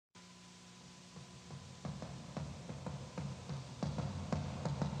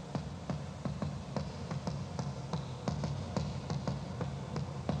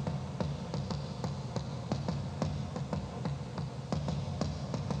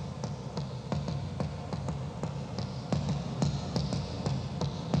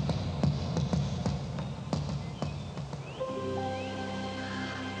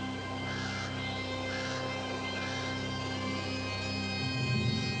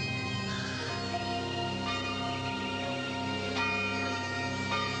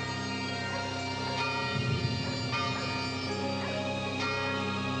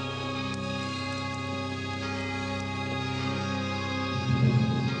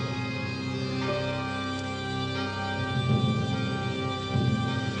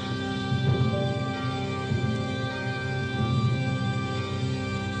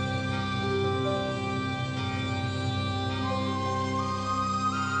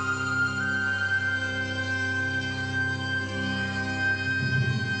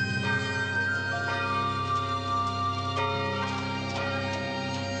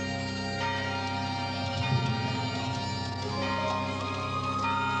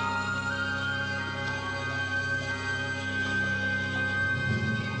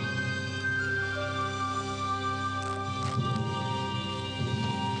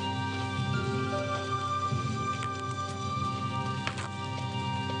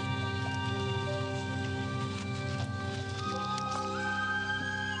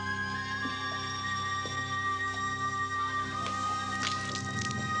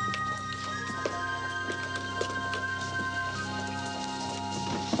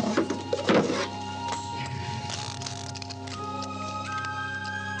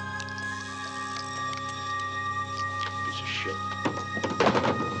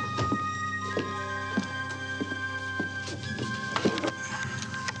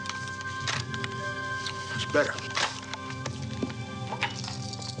Better.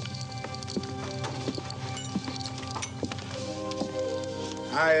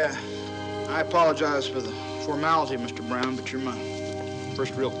 I apologize for the formality, Mr. Brown, but you're my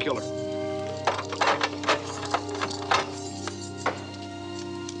first real killer.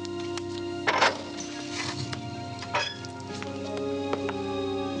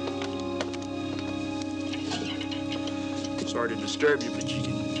 Sorry to disturb you, but you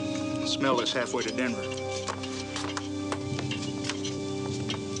can smell this halfway to Denver.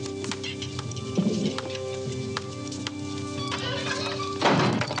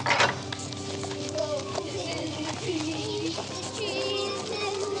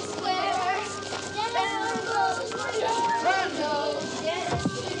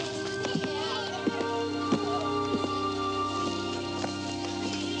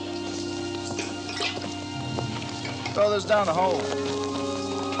 Throw this down the hole.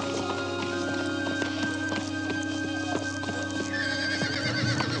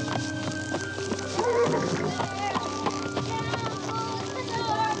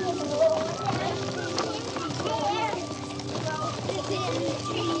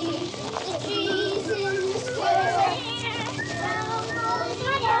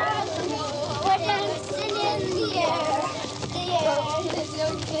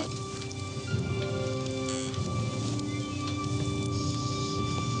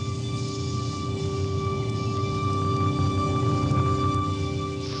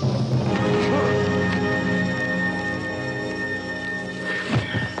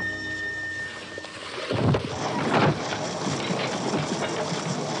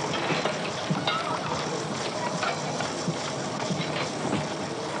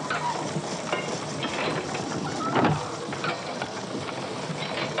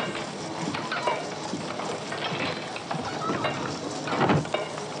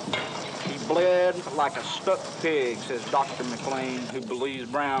 Like a stuck pig, says Dr. McLean, who believes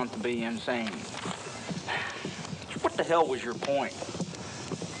Brown to be insane. What the hell was your point?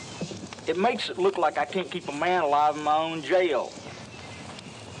 It makes it look like I can't keep a man alive in my own jail.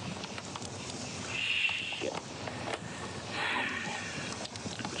 Shit.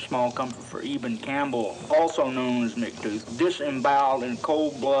 Small comfort for Eben Campbell, also known as McTooth, disemboweled in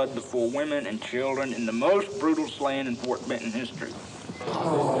cold blood before women and children in the most brutal slaying in Fort Benton history.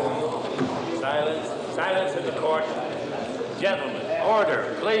 Silence. Silence in the court. Gentlemen,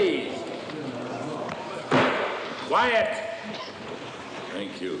 order, please. Quiet.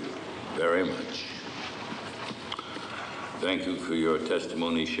 Thank you very much. Thank you for your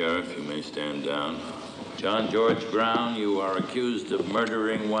testimony, Sheriff. You may stand down. John George Brown, you are accused of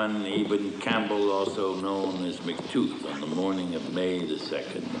murdering one Eben Campbell, also known as McTooth, on the morning of May the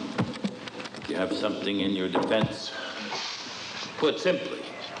 2nd. Do you have something in your defense? Put simply,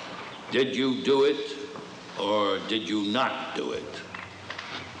 did you do it, or did you not do it?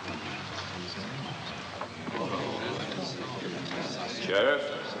 Sheriff,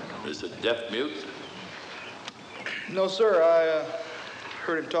 is it deaf mute? No, sir. I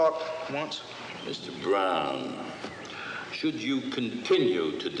heard him talk once. Mr. Brown, should you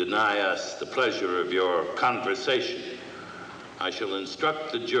continue to deny us the pleasure of your conversation, I shall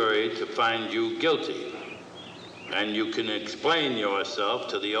instruct the jury to find you guilty. And you can explain yourself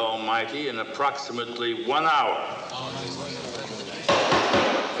to the Almighty in approximately 1 hour.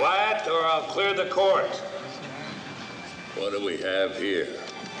 Quiet, or I'll clear the court. What do we have here?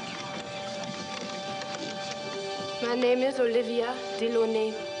 My name is Olivia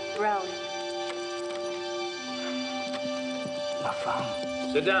Delaunay Brown. La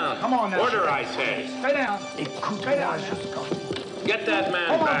femme. Sit down. Come on now. Order, I say. Stay down. Stay down. Get that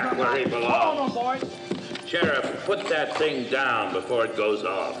man back where he belongs. Hold on, boys. Sheriff, put that thing down before it goes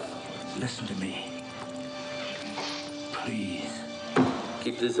off. Listen to me. Please.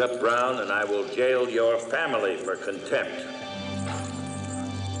 Keep this up, Brown, and I will jail your family for contempt.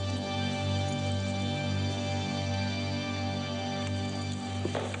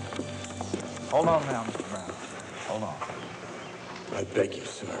 Hold on now, Mr. Brown. Hold on. I beg you,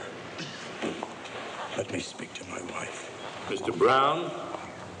 sir. Let me speak to my wife. Mr. Brown,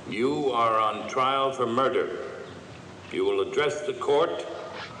 you are on trial for murder. You will address the court,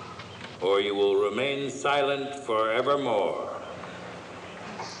 or you will remain silent forevermore.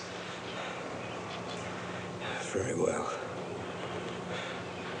 Very well.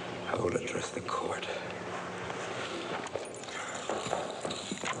 I will address the court.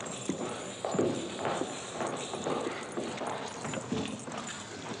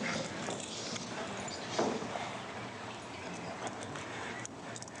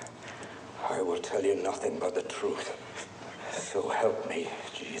 I will tell you nothing but the truth. So help me,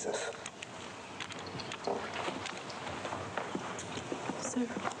 Jesus.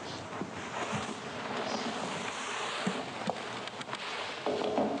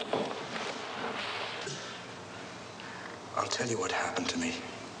 tell you what happened to me.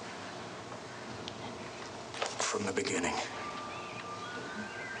 From the beginning.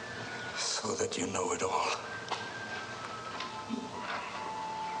 So that you know it all.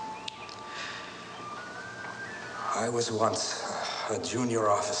 I was once a junior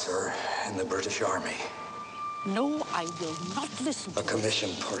officer in the British Army. No, I will not listen to A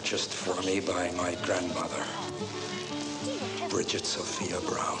commission purchased for me by my grandmother, Bridget Sophia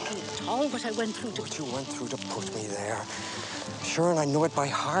Brown. all what I went through to... What you went through to put me there. Sure, and I know it by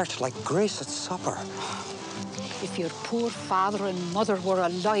heart, like Grace at supper. If your poor father and mother were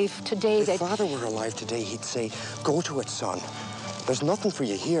alive today, If Father were alive today, he'd say, go to it, son. There's nothing for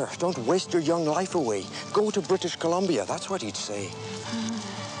you here. Don't waste your young life away. Go to British Columbia. That's what he'd say.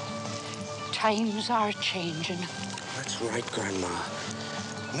 Times are changing. That's right, Grandma.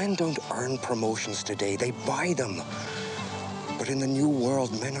 Men don't earn promotions today. They buy them. But in the new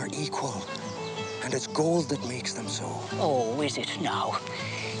world, men are equal. And it's gold that makes them so. Oh, is it now?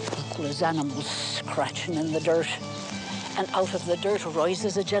 Equal as animals scratching in the dirt. And out of the dirt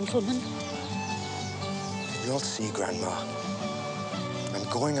rises a gentleman. You'll see, Grandma. I'm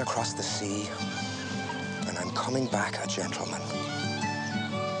going across the sea, and I'm coming back a gentleman.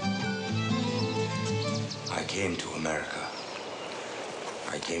 I came to America.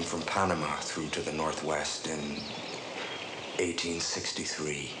 I came from Panama through to the Northwest in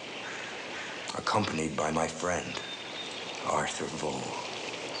 1863, accompanied by my friend, Arthur Vaux.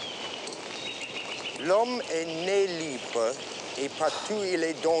 L'homme est né libre, et partout il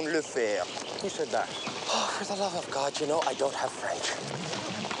est dans le faire. Who said that? Oh, for the love of God, you know, I don't have French.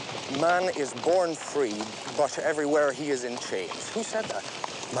 Man is born free, but everywhere he is in chains. Who said that?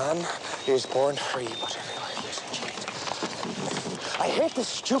 Man is born free, but everywhere he is in chains. I hate this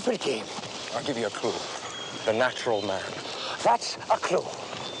stupid game. I'll give you a clue. The natural man. That's a clue.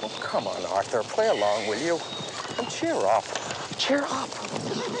 Oh, come on, Arthur. Play along, will you? And cheer up. Cheer up.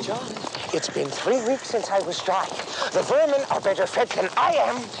 John, it's been 3 weeks since I was dry. The vermin are better fed than I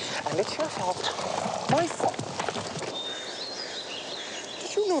am, and it's your fault. My fault.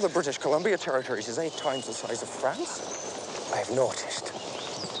 Did you know the British Columbia territories is 8 times the size of France? I've noticed.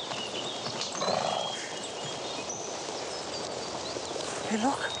 Hey,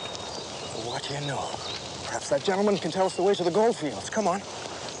 look. What do you know? Perhaps that gentleman can tell us the way to the gold fields. Come on.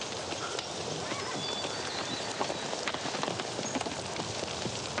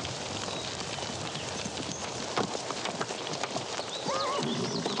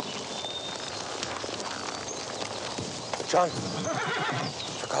 John,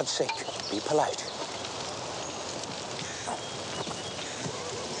 for God's sake, be polite.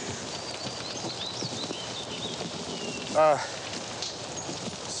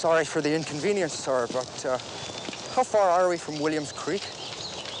 Sorry for the inconvenience, sir, but how far are we from Williams Creek?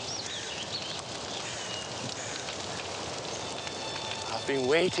 I've been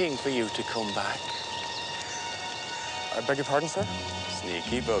waiting for you to come back. I beg your pardon, sir?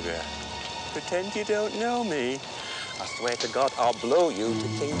 Sneaky bugger. Pretend you don't know me. I swear to God, I'll blow you to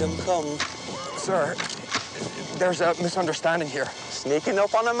kingdom come. Sir, there's a misunderstanding here. Sneaking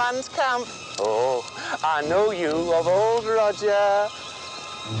up on a man's camp. Oh, I know you of old Roger.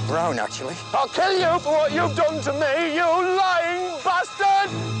 Brown, actually. I'll kill you for what you've done to me, you lying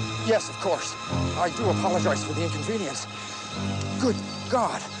bastard! Yes, of course. I do apologize for the inconvenience. Good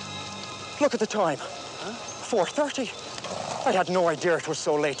God. Look at the time. Huh? 4:30. I had no idea it was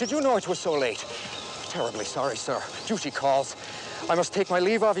so late. Did you know it was so late? Terribly sorry, sir. Duty calls. I must take my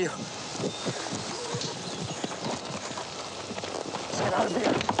leave of you. Let's get out of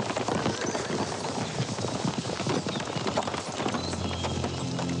here.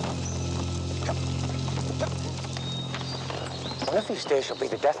 One of these days will be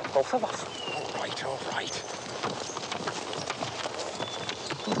the death of both of us. All right, all right.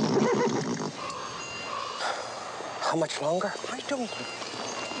 How much longer? I don't.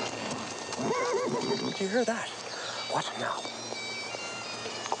 Do you hear that? What now?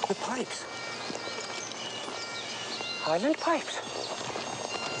 The pipes. Highland pipes.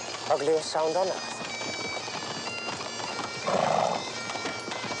 Ugliest sound on earth.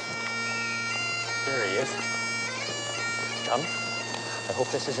 There he is. John, I hope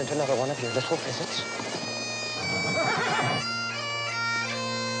this isn't another one of your little visits.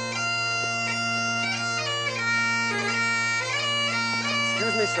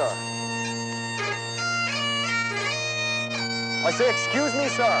 Excuse me, sir. I say, excuse me,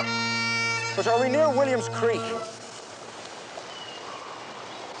 sir. But are we near Williams Creek?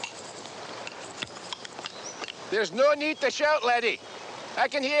 There's no need to shout, laddie. I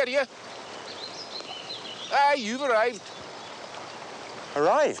can hear you. Aye, you've arrived.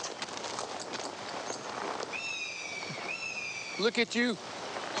 Arrived? look at you.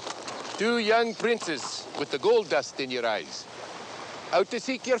 Two young princes with the gold dust in your eyes. Out to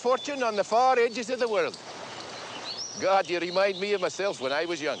seek your fortune on the far edges of the world. God, you remind me of myself when I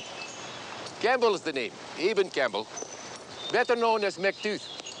was young. Campbell's the name, Eben Campbell. Better known as McTooth.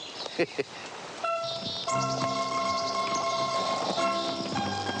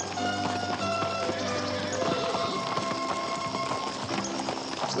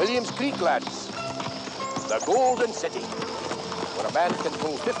 Williams Creek, lads. The Golden City, where a man can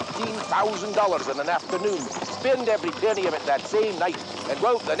pull $15,000 in an afternoon, spend every penny of it that same night, and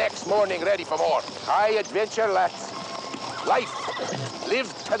go out the next morning ready for more. High adventure, lads. Life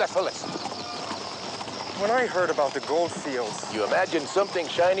lived to the fullest. When I heard about the gold fields... You imagined something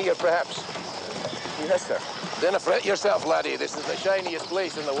shinier, perhaps? Yes, sir. Then fret yourself, laddie. This is the shiniest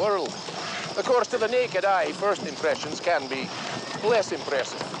place in the world. Of course, to the naked eye, first impressions can be less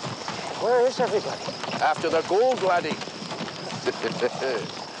impressive. Where is everybody? After the gold, laddie.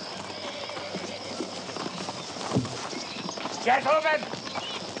 Gentlemen!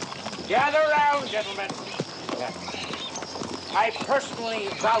 Gather round, gentlemen. I personally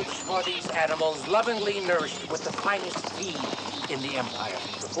vouch for these animals, lovingly nourished with the finest feed in the Empire.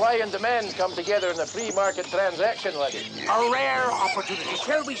 Supply and demand come together in a free market transaction, laddie. A rare opportunity.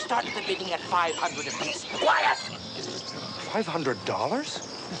 Shall we start the bidding at $500 apiece? Quiet! $500?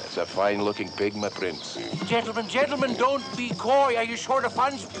 That's a fine-looking pig, my prince. Gentlemen, don't be coy. Are you short of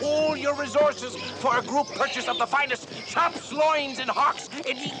funds? Pool your resources for a group purchase of the finest chops, loins, and hocks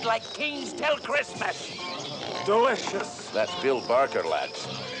and eat like kings till Christmas. Delicious. That's Bill Barker, lads.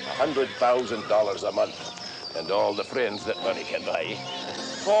 $100,000 a month. And all the friends that money can buy.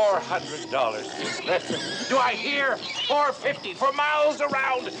 $400. Do I hear? $450 for miles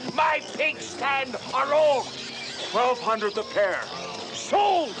around. My pigs stand our own. $1,200 the pair.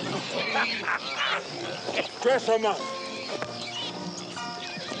 Sold! Dress them up.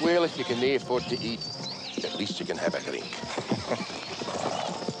 Well, if you can afford to eat, at least you can have a drink.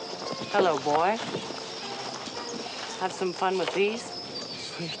 Hello, boy. Have some fun with these?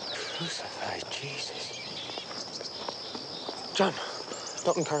 Sweet crucified Jesus. John,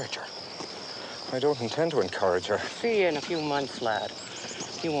 don't encourage her. I don't intend to encourage her. See you in a few months, lad.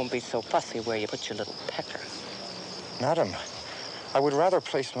 You won't be so fussy where you put your little pecker. Madam, I would rather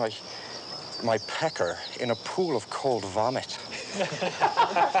place my pecker in a pool of cold vomit.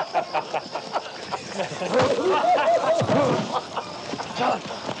 John!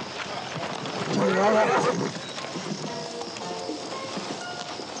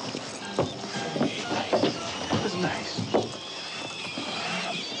 That was nice.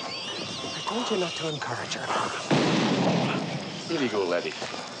 I told you not to encourage her. Here you go, laddie.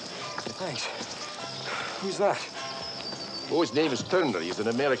 Thanks. Who's that? Oh, his name is Turner. He's an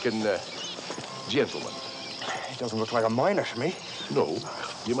American gentleman. He doesn't look like a miner to me. No,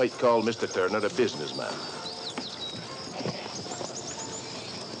 you might call Mr. Turner a businessman.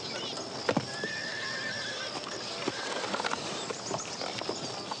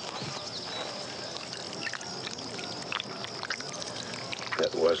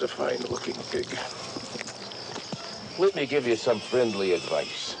 That was a fine-looking pig. Let me give you some friendly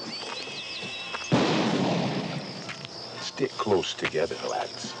advice. Stick close together,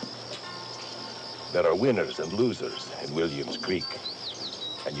 lads. There are winners and losers in Williams Creek,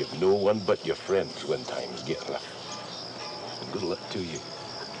 and you've no one but your friends when times get rough. And good luck to you.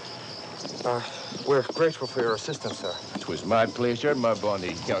 We're grateful for your assistance, sir. It was my pleasure, my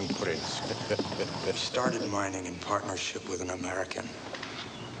bonny young prince. We started mining in partnership with an American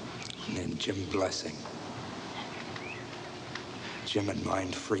named Jim Blessing. Jim had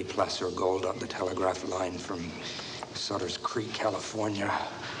mined free placer gold on the telegraph line from Sutter's Creek, California,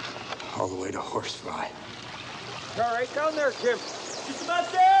 all the way to Horsefly. All right, down there, Jim. Just about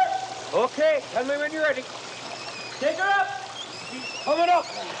there. Okay, tell me when you're ready. Take her up. She's coming up.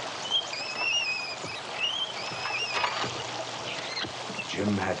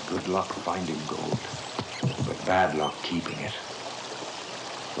 Jim had good luck finding gold, but bad luck keeping it.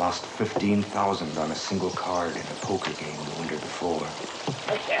 Lost $15,000 on a single card in a poker game the winter before.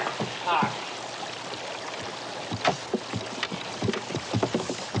 Right there.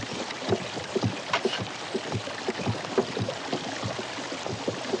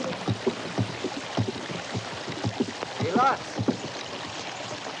 Hey, lads.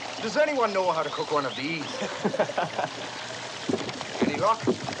 Does anyone know how to cook one of these? Any luck?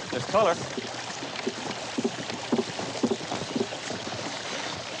 There's color.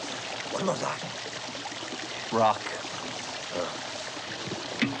 What was that? Rock.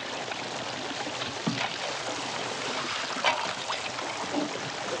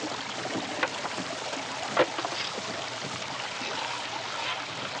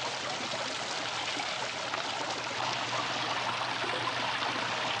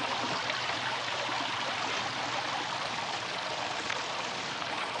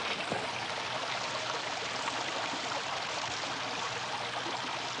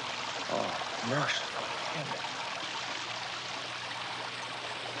 Merciful heaven.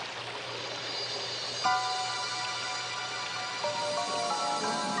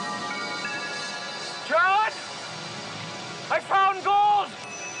 John! I found gold!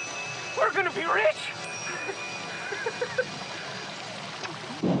 We're gonna be rich!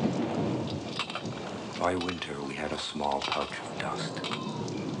 By winter, we had a small pouch of dust.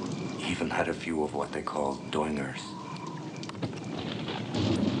 Even had a few of what they called doingers.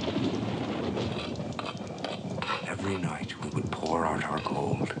 Every night, we would pour out our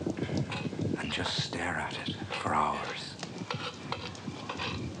gold and just stare at it for hours.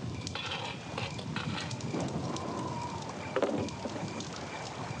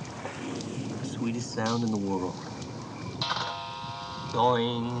 Sweetest sound in the world.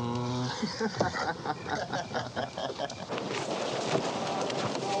 Doing.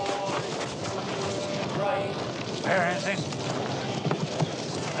 Where is it?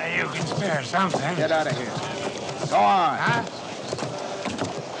 You can spare something. Get out of here. Go on. Huh?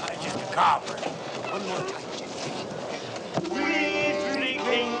 Just a copper. One more time. We three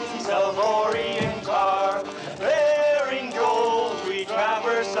kings of Orient are, bearing gold we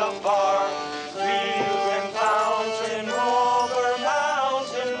traverse afar. Fields and fountain, over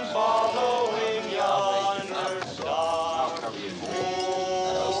mountain, following yonder star.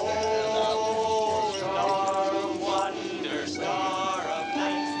 Oh, star of wonder, star of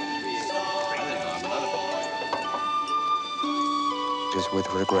night, star It is with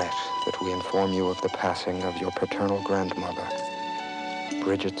regret that we inform you of the passing of your paternal grandmother,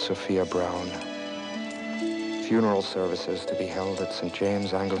 Bridget Sophia Brown. Funeral services to be held at St.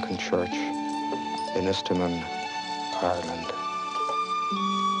 James Anglican Church in Istamon, Ireland.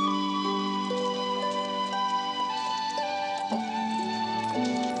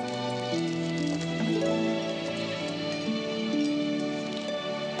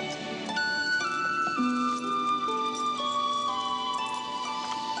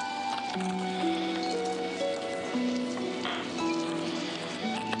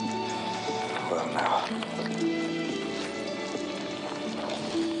 Well, now.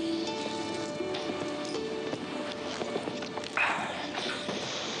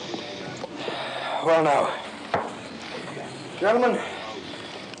 Well, now. Gentlemen,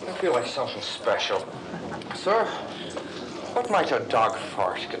 I feel like something special. Sir, what might a dog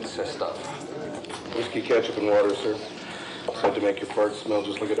fart consist of? Whiskey, ketchup, and water, sir. Said to make your fart smell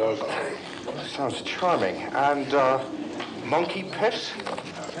just like a dog. Sounds charming. And, monkey piss?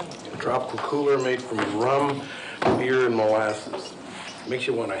 A tropical cooler made from rum, beer, and molasses. Makes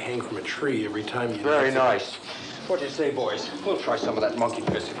you want to hang from a tree every time you... Very nice. What do you say, boys? We'll try some of that monkey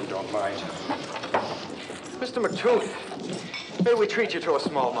piss if you don't mind. Mr. McTooth, may we treat you to a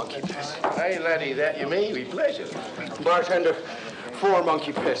small monkey piss? Aye, laddie, that you may. With pleasure. Bartender, 4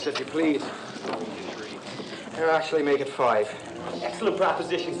 monkey piss, if you please. Here, actually make it 5. Excellent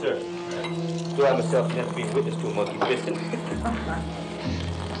proposition, sir. Though I myself have never been witness to a monkey pissing.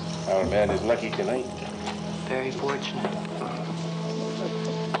 Our man is lucky tonight. Very fortunate.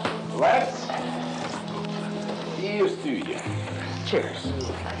 Lads, here's to you. Cheers.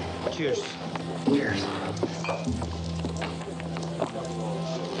 Cheers. Cheers.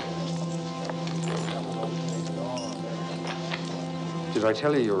 Did I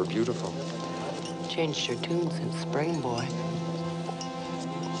tell you you were beautiful? Changed your tune since spring, boy.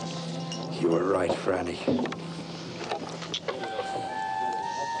 You were right, Franny.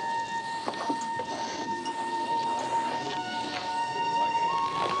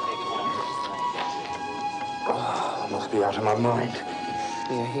 Oh, must be out of my mind.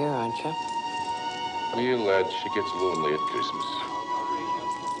 You're here, aren't you? Well, lad, she gets lonely at Christmas.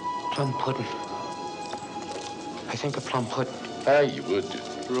 Plum pudding. I think a plum pudding. Aye, you would.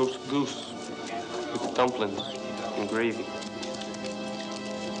 Roast goose with dumplings and gravy.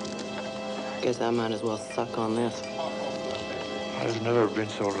 Guess I might as well suck on this. I've never been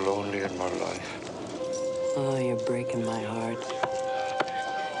so lonely in my life. Oh, you're breaking my heart.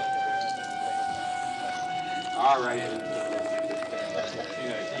 All right.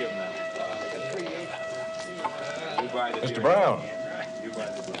 Mr. Brown.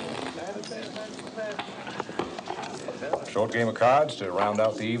 Short game of cards to round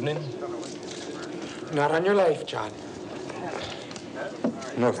out the evening? Not on your life, John.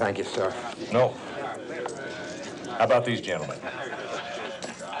 No, thank you, sir. No. How about these gentlemen?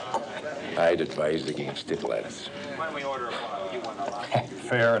 I'd advise against it, lads. Why don't we order a bottle? You want a lot?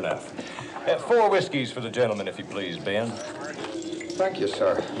 Fair enough. 4 whiskeys for the gentleman, if you please, Ben. Thank you,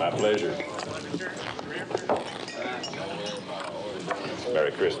 sir. My pleasure.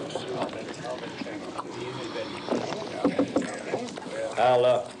 Merry Christmas.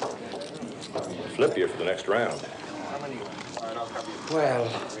 Flip you for the next round. Well,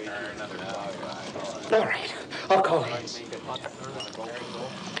 all right. I'll call heads.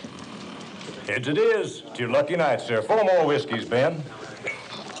 Heads it is. It's your lucky night, sir. 4 more whiskeys, Ben.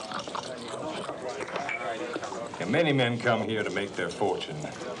 And many men come here to make their fortune.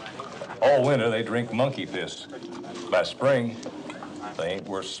 All winter, they drink monkey piss. By spring, they ain't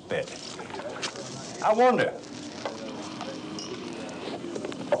worth spit. I wonder,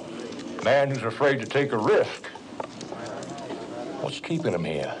 man who's afraid to take a risk, what's keeping him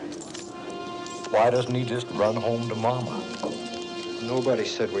here? Why doesn't he just run home to Mama? Nobody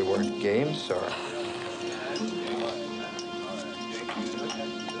said we weren't game, sir.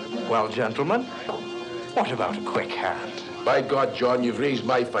 Well, gentlemen, what about a quick hand? By God, John, you've raised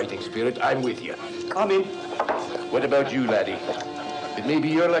my fighting spirit. I'm with you. I'm in. What about you, laddie? It may be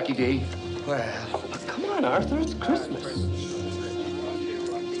your lucky day. Well, come on, Arthur. It's Christmas.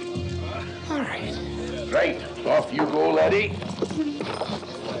 All right. Right. Off you go, laddie.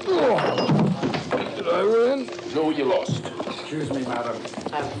 Did I win? No, you lost. Excuse me, madam.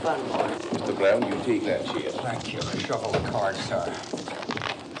 Have fun, boy. Mr. Brown, you take that chair. Thank you. I shuffle the cards, sir.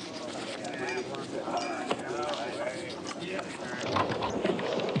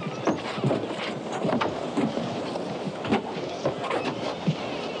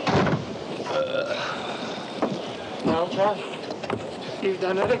 Well, John, you've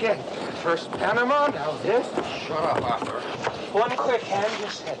done it again. First Panama, now this. Shut up, Arthur. One quick hand, you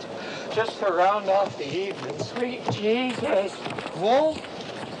said. Just to round off the evening. Sweet Jesus. Whoa,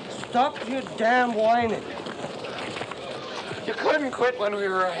 stop your damn whining. You couldn't quit when we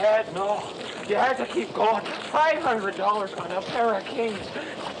were ahead, no. You had to keep going. $500 on a pair of kings.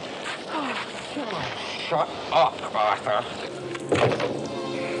 Oh, Shut up, Arthur.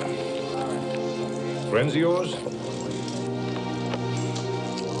 Friends of yours?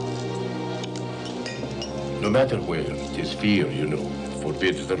 No matter where, 'tis fear, you know,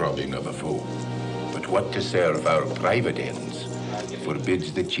 forbids the robbing of a foe. But what to serve our private ends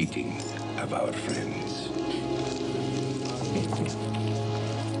forbids the cheating of our friends.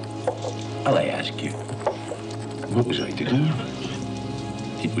 All I ask you, what was I to do?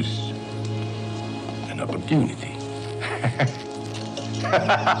 It was an opportunity.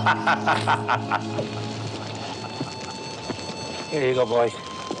 Here you go, boys.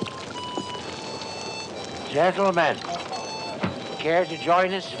 Gentlemen, care to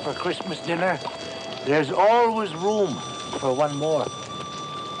join us for Christmas dinner? There's always room for one more.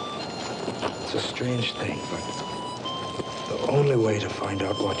 It's a strange thing, but the only way to find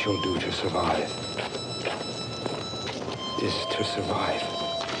out what you'll do to survive is to survive.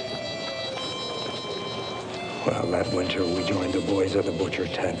 Well, that winter we joined the boys at the butcher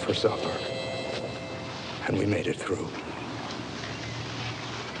tent for supper. And we made it through.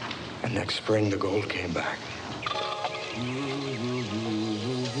 And next spring the gold came back.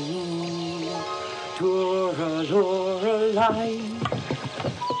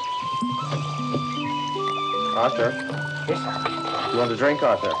 Arthur? Yes, sir. You want a drink,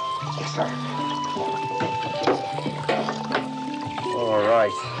 Arthur? Yes, sir. All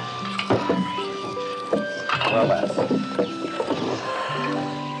right. Well, lads.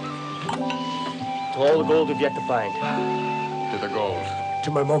 To all the gold we've yet to find. To the gold.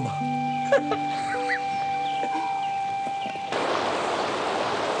 To my mama.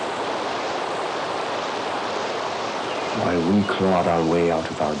 While we clawed our way out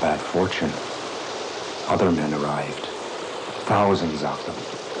of our bad fortune, other men arrived, thousands of them,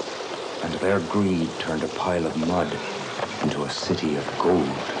 and their greed turned a pile of mud into a city of gold.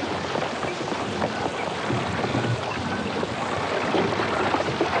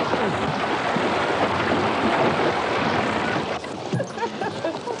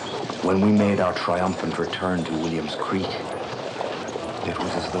 When we made our triumphant return to Williams Creek, it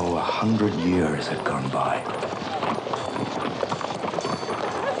was as though 100 years had gone by.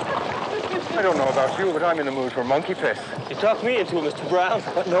 I don't know about you, but I'm in the mood for monkey piss. You talked me into it, Mr. Brown.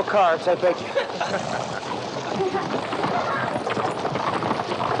 But no carbs, I beg you.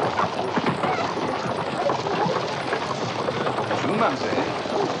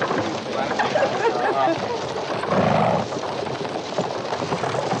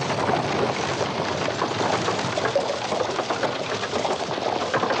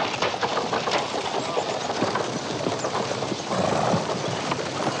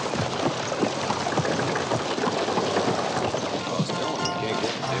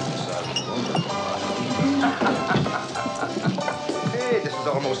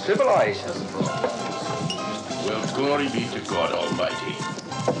 Civilized. Well, glory be to God Almighty.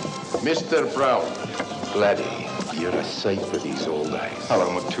 Mr. Brown, laddie, You're a sight for these old eyes. Hello,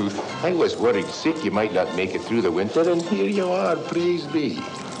 McTooth. I was worried sick you might not make it through the winter, and here you are, praise be.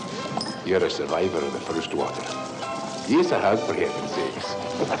 You're a survivor of the first water. Yes, a hug, for heaven's sakes.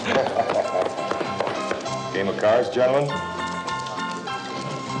 Game of cards, gentlemen?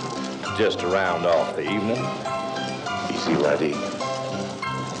 Just to round off the evening. Easy, laddie.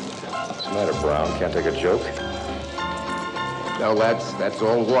 What's the matter, Brown? Can't take a joke? Now, lads, that's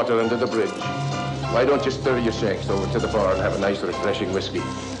all water under the bridge. Why don't you stir your shanks over to the bar and have a nice, refreshing whiskey?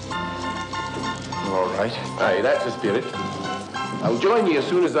 All right. Aye, that's the spirit. I'll join you as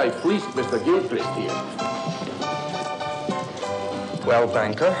soon as I've fleeced Mr. Gilchrist here. Well,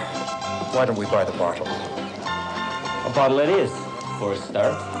 banker, why don't we buy the bottle? A bottle it is, for a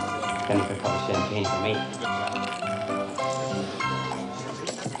start. Then you could have champagne for me.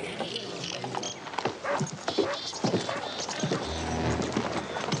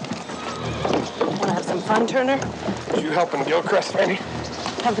 Want to have some fun, Turner? You helping Gilchrist, Fanny?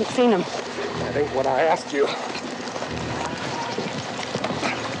 Haven't seen him. That ain't what I asked you.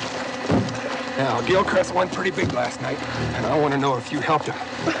 Now, Gilchrist won pretty big last night, and I want to know if you helped him.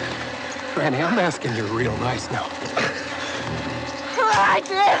 Granny, I'm asking you real nice now. I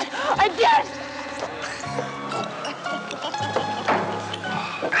did! I did!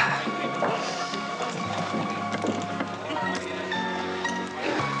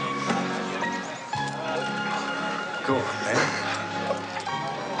 Go on, man.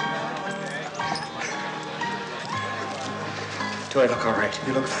 Do I look all right?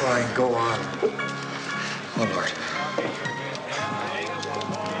 You look fine. Go on. Oh, Lord.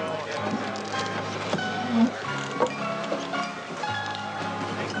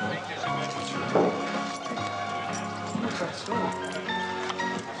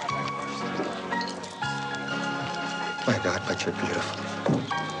 My God, but you're beautiful.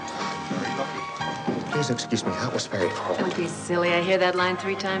 Please excuse me, that was very poor. Don't be silly. I hear that line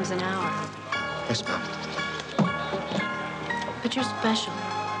 3 times an hour. Yes, ma'am. But you're special.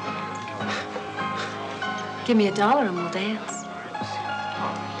 Give me $1 and we'll dance.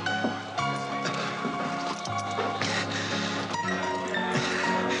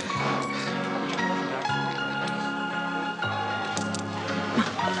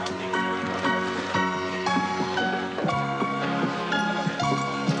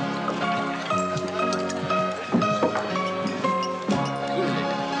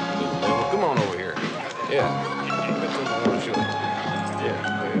 Come on over here. Yeah.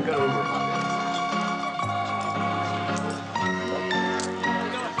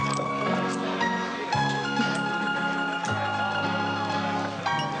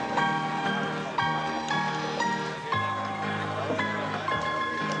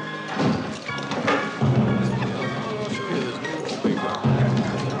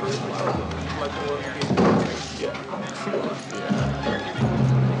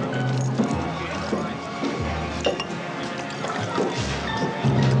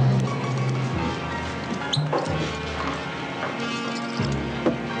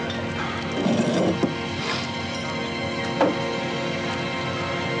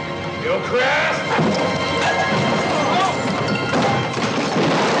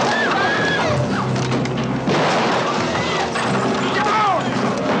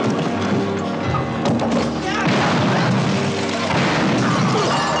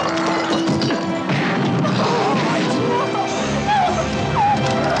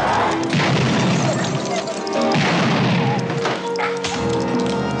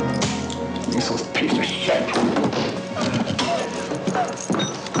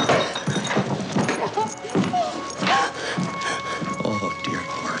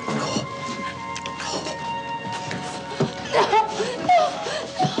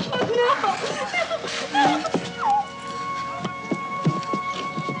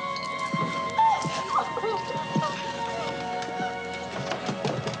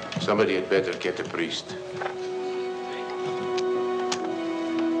 Somebody had better get a priest.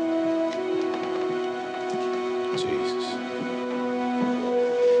 Jesus.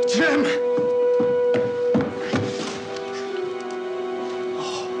 Jim!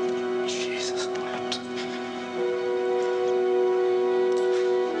 Oh, Jesus wept.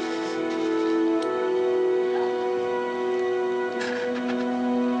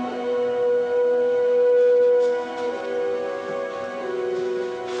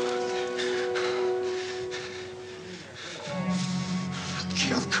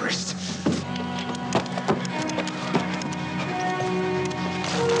 Gilchrist.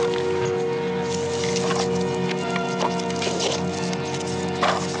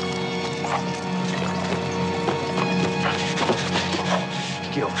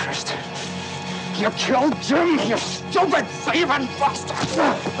 Gilchrist. You killed Jim, you stupid thieving bastard!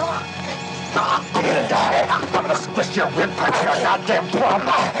 I'm gonna die. I'm gonna squish your windpipe to your goddamn plum.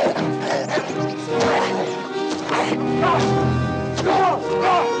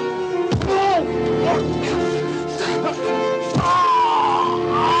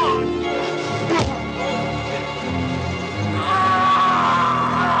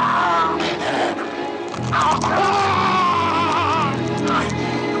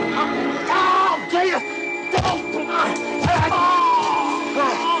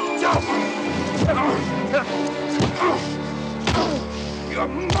 You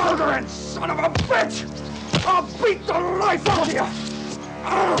murdering son of a bitch! I'll beat the life out of you!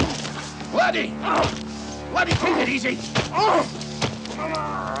 Laddie! Laddie, take it easy!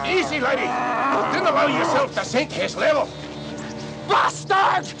 Easy, laddie! Don't allow yourself to sink his level!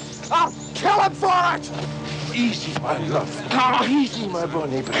 Bastard! I'll kill him for it! Easy, my love. Easy, my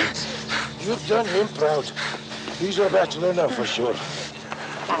bonny prince. You've done him proud. He's a bachelor now, for sure.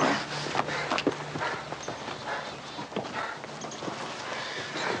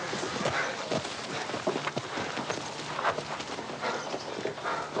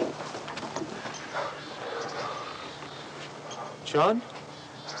 John?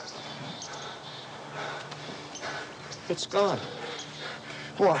 It's gone.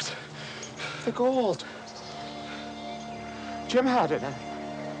 What? The gold. Jim had it, and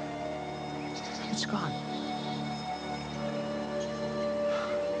it's gone.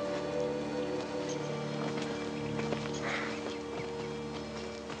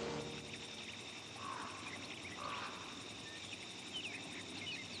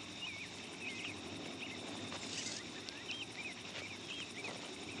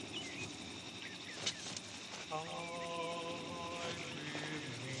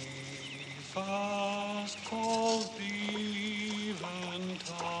 Fast falls the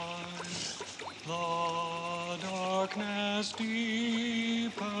eventide, the darkness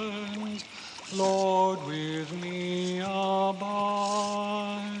deepens. Lord, with me abide.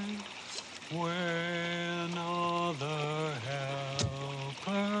 When other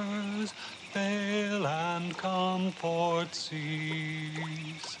helpers fail and comfort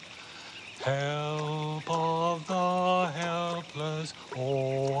cease, help of the helpless,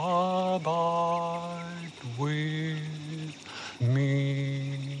 oh, abide with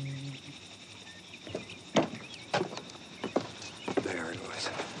me. There it was.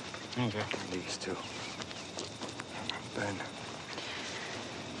 Okay. These two. Ben.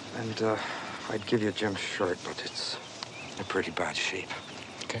 And, I'd give you Jim's shirt, but it's in pretty bad shape.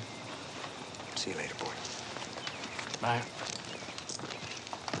 Okay. See you later, boy. Bye.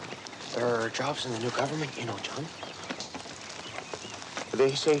 There are jobs in the new government, you know, John.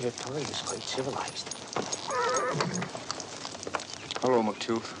 They say Victoria is quite civilized. Hello,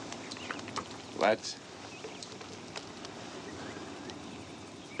 McTooth. Lads,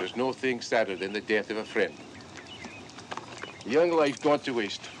 there's no thing sadder than the death of a friend. Young life gone to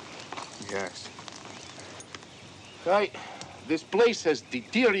waste. Yes. Right. This place has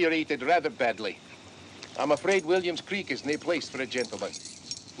deteriorated rather badly. I'm afraid Williams Creek is no place for a gentleman.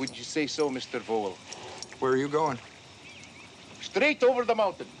 Wouldn't you say so, Mr. Vowell? Where are you going? Straight over the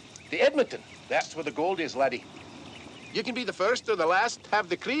mountain. To Edmonton. That's where the gold is, laddie. You can be the first or the last, have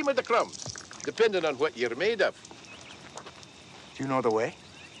the cream or the crumbs, depending on what you're made of. Do you know the way?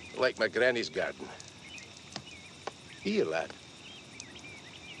 Like my granny's garden. Here, lad.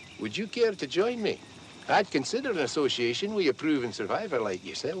 Would you care to join me? I'd consider an association with a proven survivor like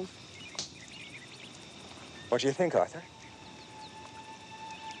yourself. What do you think, Arthur?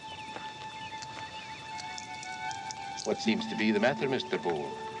 What seems to be the matter, Mr. Vowell?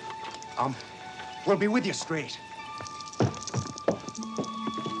 We'll be with you straight.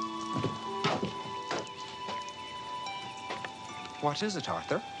 What is it,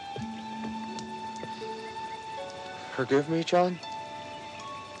 Arthur? Forgive me, John?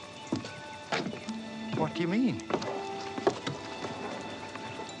 What do you mean?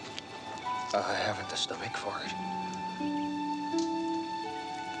 I haven't the stomach for it.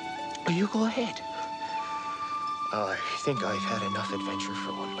 You go ahead. I think I've had enough adventure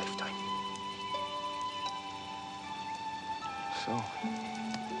for one lifetime. So,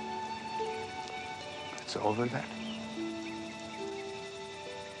 it's over then?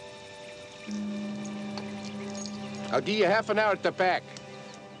 I'll give you half an hour to pack.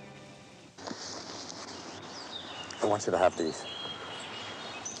 I want you to have these.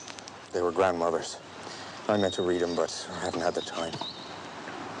 They were grandmother's. I meant to read them, but I haven't had the time.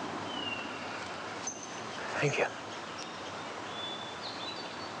 Thank you.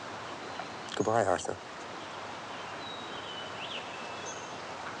 Goodbye, Arthur.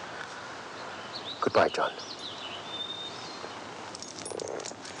 Goodbye, John.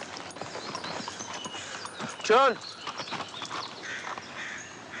 John.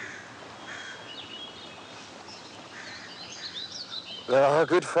 There are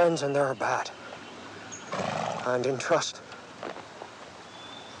good friends and there are bad. And in trust,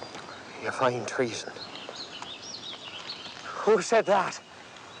 you find treason. Who said that?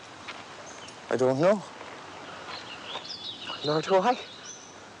 I don't know. Nor do I.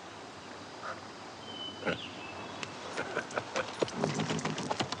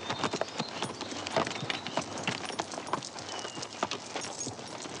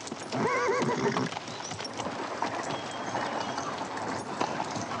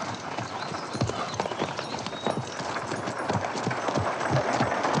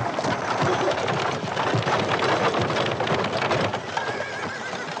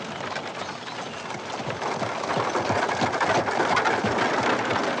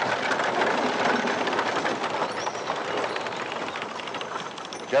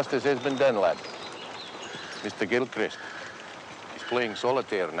 Justice has been done, lad. Mr. Gilchrist. He's playing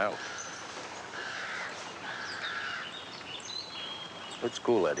solitaire now. Let's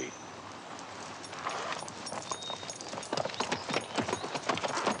go, laddie.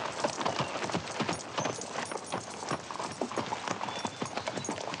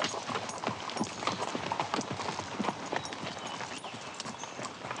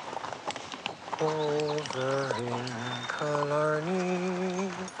 Over in Killarney.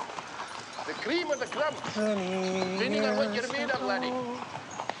 The cream of the crop. Depending on what you're made of, laddie.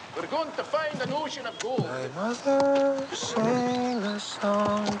 We're going to find an ocean of gold. My mother sang a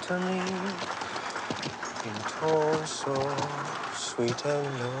song to me in tones so sweet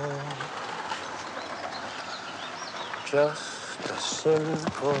and low. Just a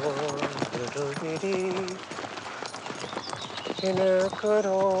simple little ditty in a good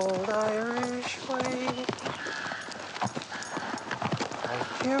old Irish way. I'd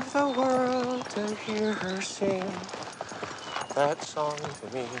give the world to hear her sing that song to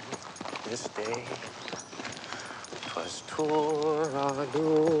me this day. 'Twas toor-a-loor-a-loor,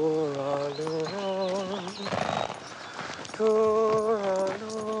 toor-a-loor-a-lie.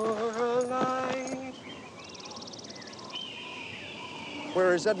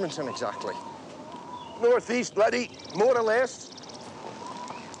 Where is Edmonton exactly? Northeast, laddie, more or less.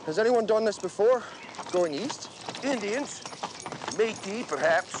 Has anyone done this before? Going east? Indians. Métis,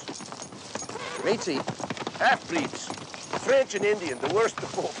 perhaps. Métis? Half-breeds. French and Indian, the worst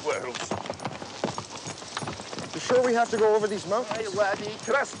of both worlds. You sure we have to go over these mountains? Hey, laddie,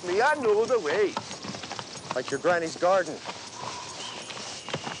 trust me, I know the way. Like your granny's garden.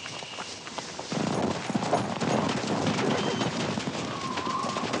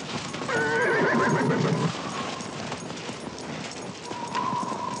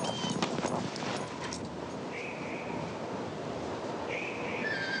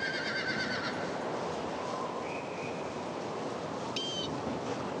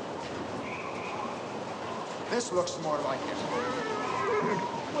 This looks more like it.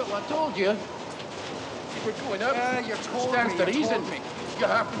 Well, I told you. We're going up. You told Stands me, to you reason. told me. You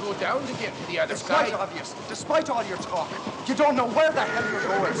have to go down to get to the other It's side. quite obvious. Despite all your talk, you don't know where the hell you're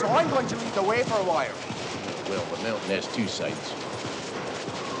going, so I'm going to lead the way for a while. Well, the mountain has two sides.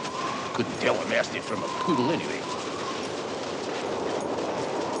 Couldn't tell a mastiff from a poodle anyway.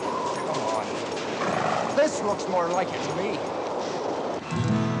 Come on. This looks more like it to me.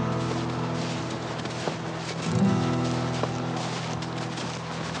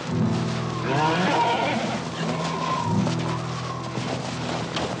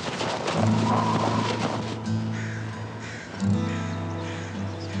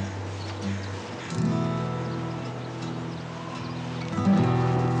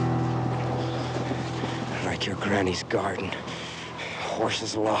 Like your granny's garden.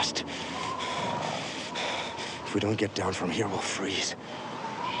 Horses lost. If we don't get down from here, we'll freeze.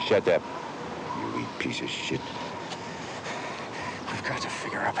 Shut up, you wee piece of shit. We've got to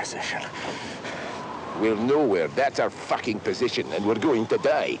figure our position. We're nowhere. That's our fucking position, and we're going to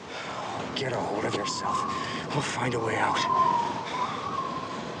die. Get a hold of yourself. We'll find a way out.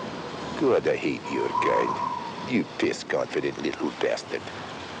 God, I hate your kind. You piss-confident little bastard.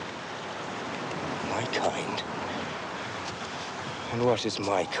 My kind? And what is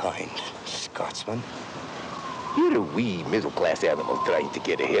my kind, Scotsman? You're a wee middle-class animal trying to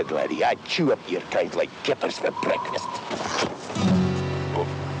get ahead, laddie. I'd chew up your kind like kippers for breakfast.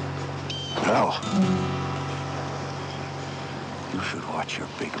 Now, you should watch your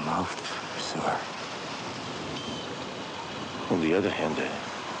big mouth, sir. On the other hand,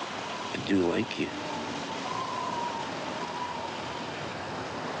 I do like you.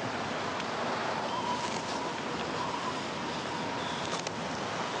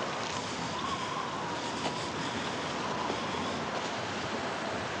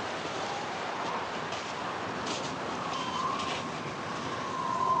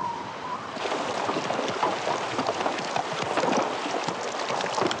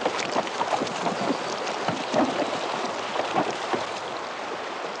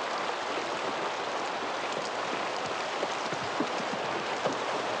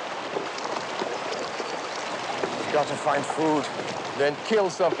 find food. Then kill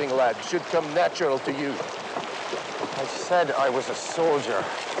something, lad. Should come natural to you. I said I was a soldier.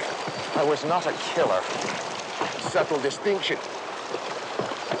 I was not a killer. Subtle distinction.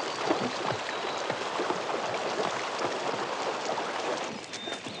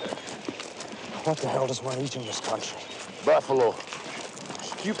 What the hell does one eat in this country? Buffalo.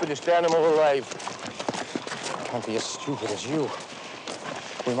 Stupidest animal alive. Can't be as stupid as you.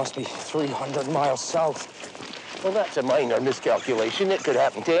 We must be 300 miles south. Well, that's a minor miscalculation. It could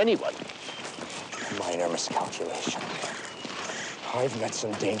happen to anyone. Minor miscalculation. I've met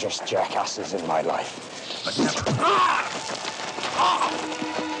some dangerous jackasses in my life. But never...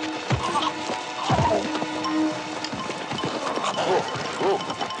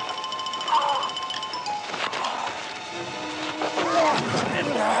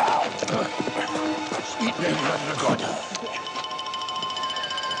 Sweet name, Mother God.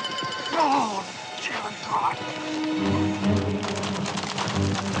 Oh, dear God.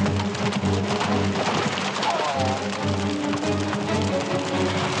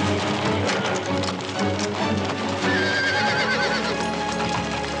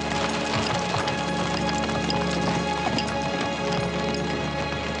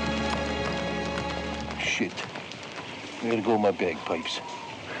 Shit. Where go my bagpipes?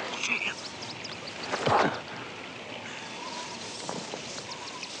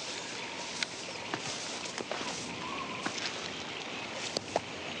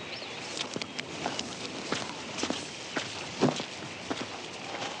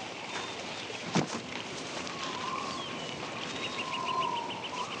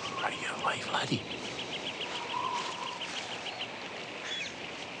 Are you alive, laddie?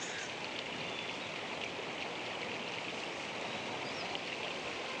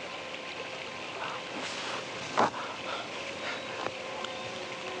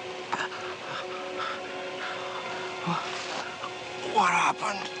 What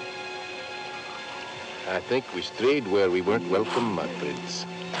happened? I think we strayed where we weren't welcome, my prince.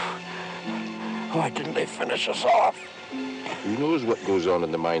 Why didn't they finish us off? Who knows what goes on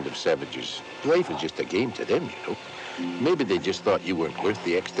in the mind of savages? Life is just a game to them, you know. Maybe they just thought you weren't worth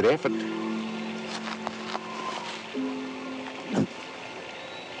the extra effort.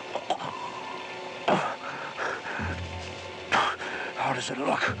 How does it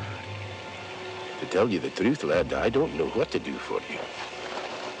look? To tell you the truth, lad, I don't know what to do for you.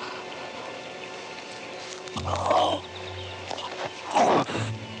 Oh. Oh.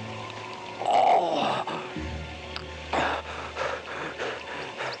 Oh.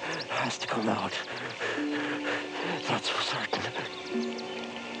 Has to come out. That's for certain.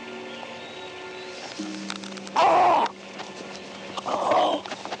 Oh. Oh.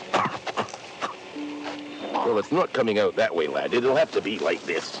 Well, it's not coming out that way, lad. It'll have to be like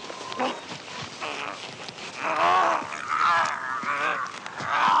this.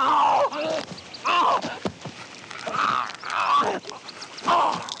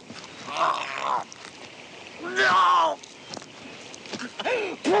 No!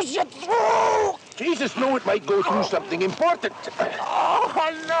 Push it through! Jesus, no, it might go through something important. Oh,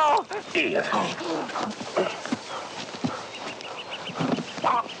 no! Here.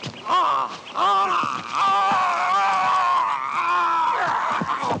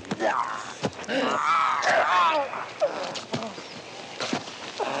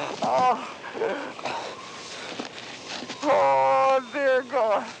 Oh, dear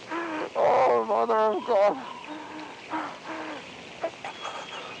God. Oh, Mother of God.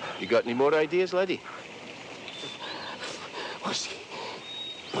 You got any more ideas, laddie? Whiskey.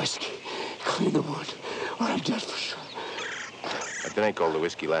 Whiskey. Clean the wound, or I'm dead for sure. I drank all the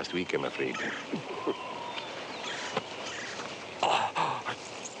whiskey last week, I'm afraid.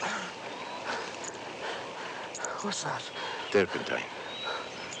 What's that? Turpentine.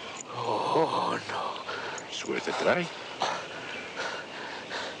 Oh, no. It's worth a try.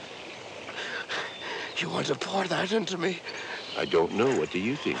 You want to pour that into me? I don't know. What do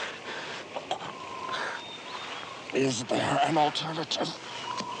you think? Is there an alternative?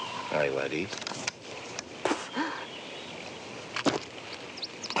 Aye, laddie.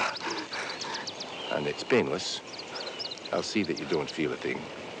 And it's painless. I'll see that you don't feel a thing.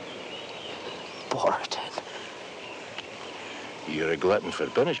 Pour it in. You're a glutton for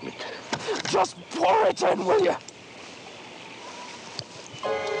punishment. Just pour it in, will you?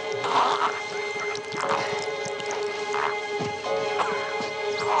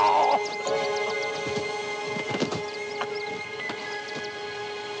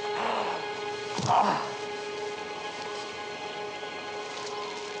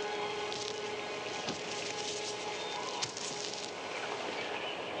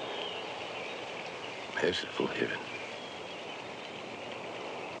 Merciful heaven.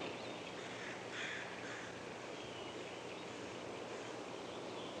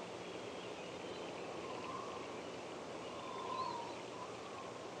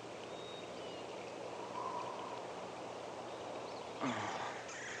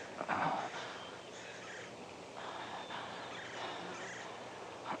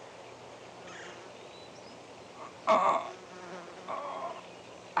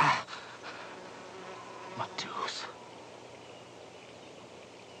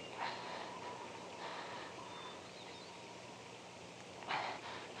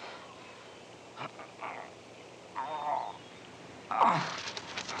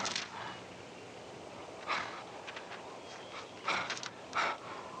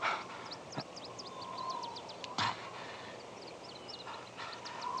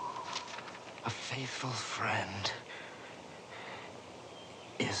 faithful friend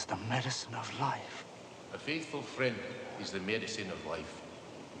is the medicine of life. A faithful friend is the medicine of life.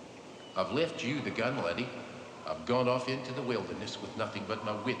 I've left you the gun, laddie. I've gone off into the wilderness with nothing but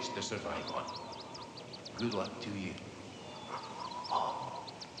my wits to survive on. Good luck to you. Oh,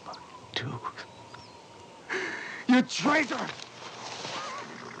 dude. You traitor!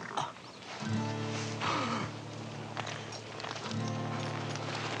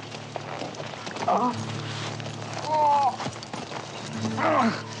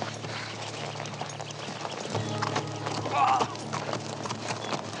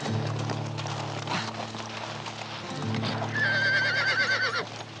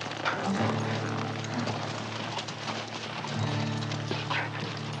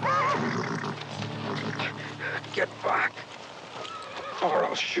 Get back, or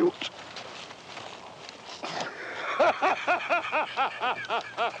I'll shoot.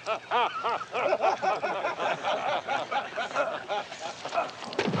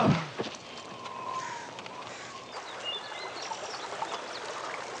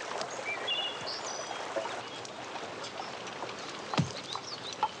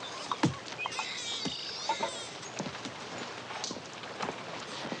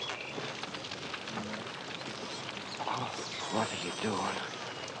 What are you doing?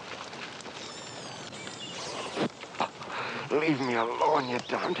 Leave me alone, you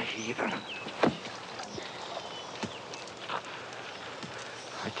damned heathen.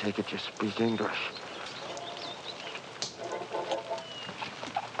 I take it you speak English.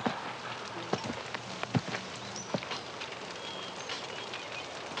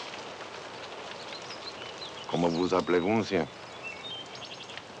 Comment vous appelez-vous, monsieur?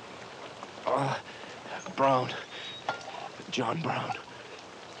 Brown. John Brown.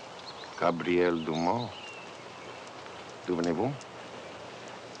 Gabriel Dumont. D'où venez-vous?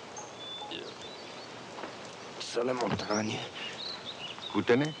 C'est la montagne.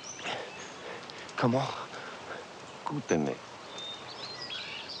 Kootenai? Comment? Kootenai.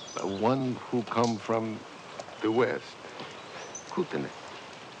 The one who come from the west. Kootenai.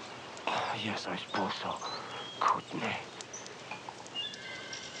 Oh, yes, I suppose so. Kootenai.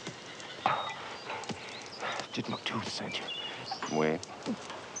 Did McTooth send you? Oui.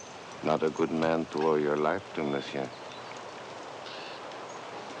 Not a good man to owe your life to, monsieur.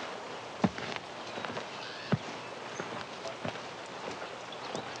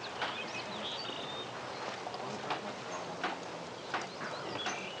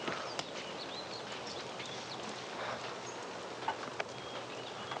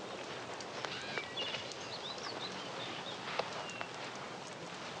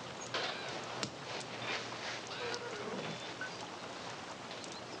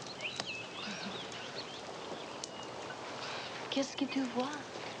 Qu'est-ce que tu vois,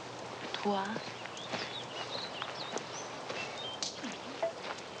 toi?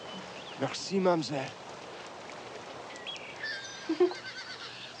 Merci, mademoiselle.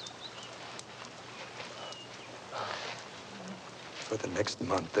 For the next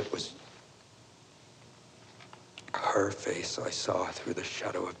month, it was her face I saw through the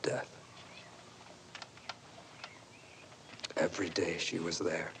shadow of death. Every day she was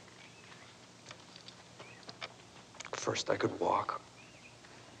there. First I could walk.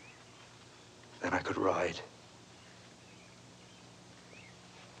 Then I could ride.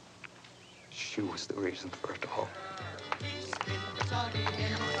 She was the reason for it all.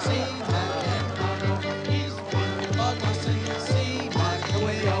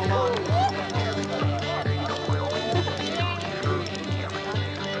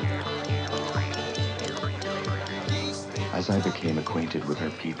 As I became acquainted with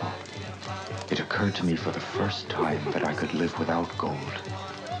her people, it occurred to me for the first time that I could live without gold.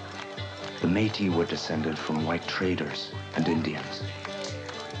 The Métis were descended from white traders and Indians.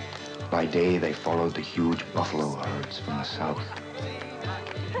 By day, they followed the huge buffalo herds from the south.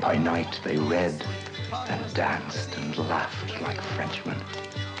 By night, they read and danced and laughed like Frenchmen.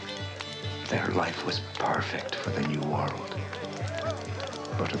 Their life was perfect for the New World.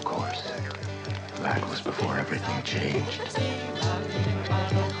 But of course, that was before everything changed.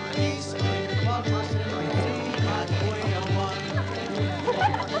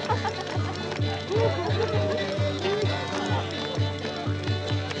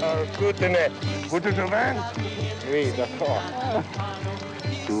 Kootenai, vous te souviens? Oui, d'accord.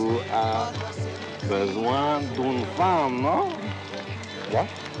 Tu as besoin d'une femme, non? What?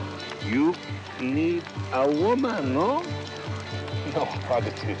 You need a woman, no? No, pas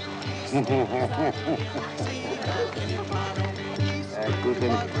du tout.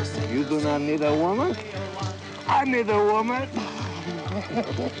 Kootenai, you do not need a woman? I need a woman.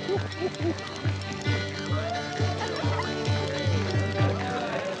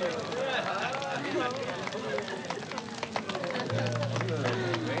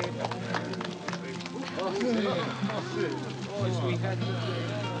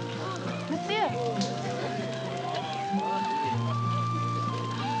 Monsieur.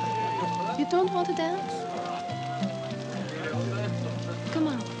 You don't want to dance? Come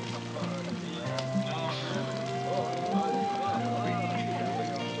on.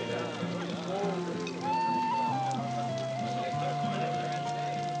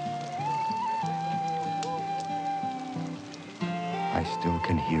 I still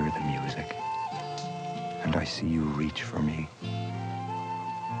can hear the music, and I see you reach for me,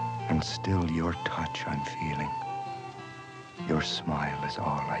 and still your touch I'm feeling. Your smile is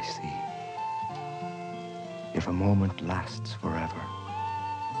all I see. If a moment lasts forever,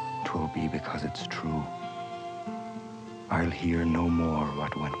 'twill be because it's true. I'll hear no more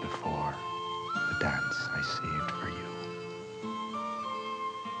what went before, the dance I saved for you.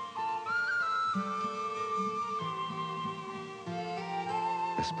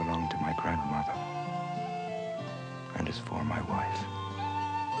 This belonged to my grandmother and is for my wife.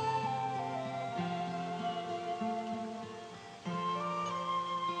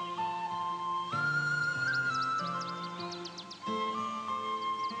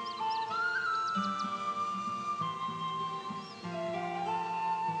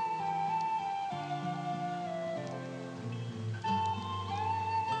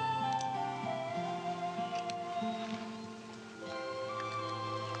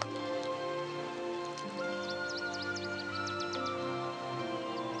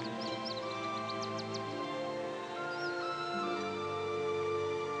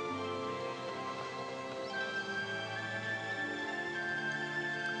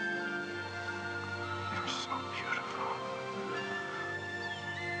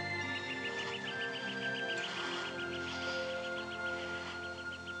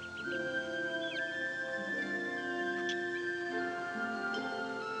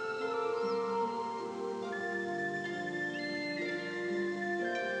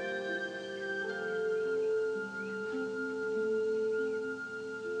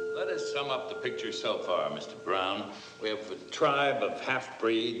 Let us sum up the picture so far, Mr. Brown. We have a tribe of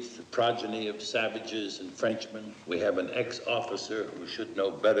half-breeds, the progeny of savages and Frenchmen. We have an ex-officer who should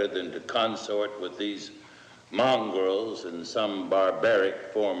know better than to consort with these mongrels in some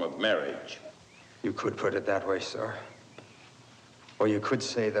barbaric form of marriage. You could put it that way, sir. Or you could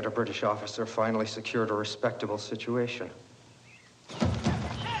say that a British officer finally secured a respectable situation.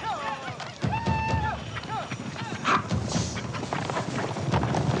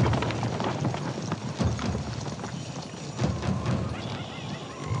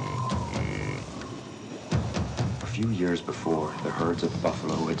 A few years before, the herds of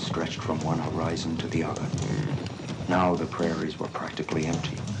buffalo had stretched from one horizon to the other. Now the prairies were practically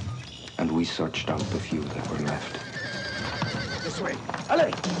empty, and we searched out the few that were left. This way.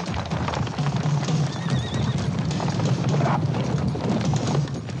 Allez!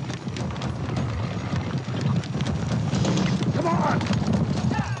 Come on!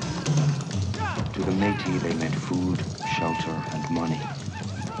 To the Métis, they meant food, shelter, and money.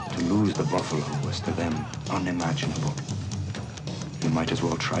 To lose the buffalo was to them unimaginable. You might as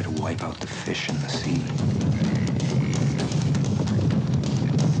well try to wipe out the fish in the sea.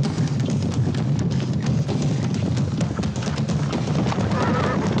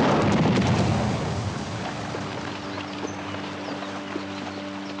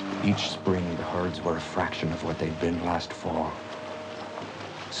 Each spring, the herds were a fraction of what they'd been last fall.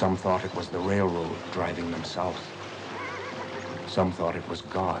 Some thought it was the railroad driving them south. Some thought it was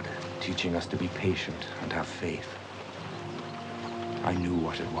God teaching us to be patient and have faith. I knew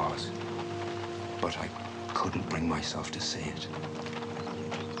what it was, but I couldn't bring myself to say it.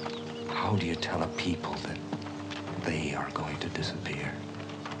 How do you tell a people that they are going to disappear?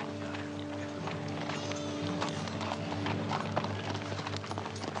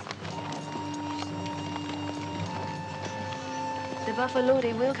 The buffalo,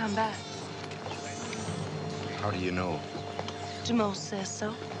 they will come back. How do you know? Jamo says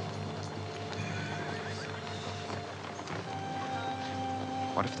so.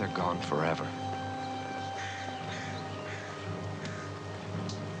 What if they're gone forever?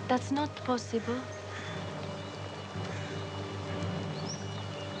 That's not possible.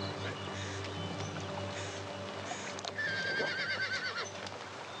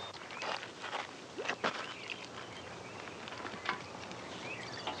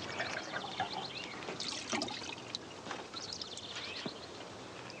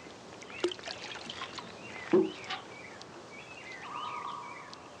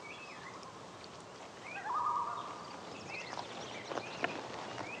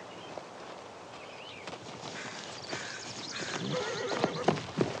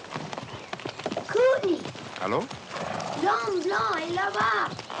 Hello? L'homme blanc est là-bas.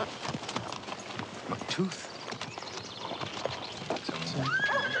 Tooth.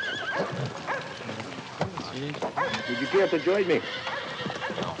 Would you care to join me?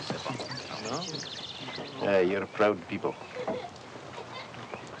 No. You're proud people.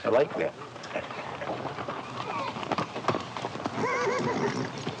 I like that.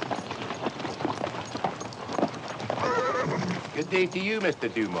 Good day to you, Mr.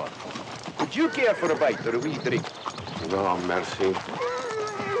 Dumont. Would you care for a bite or a wee drink? No, merci.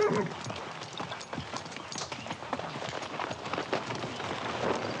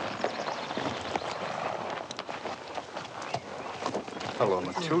 Hello,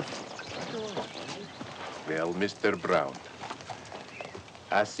 Matute. Well, Mr. Brown,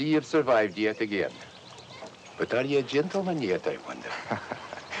 I see you've survived yet again. But are you a gentleman yet, I wonder?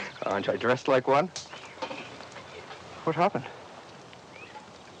 Aren't I dressed like one? What happened?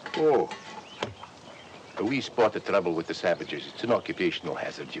 Oh, a wee spot of trouble with the savages. It's an occupational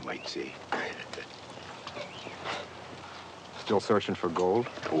hazard, you might say. Still searching for gold?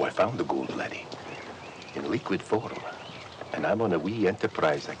 Oh, I found the gold, laddie. In liquid form. And I'm on a wee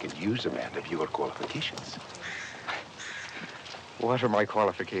enterprise I could use a man of your qualifications. What are my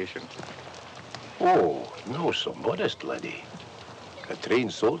qualifications? Oh, no, so modest, laddie. A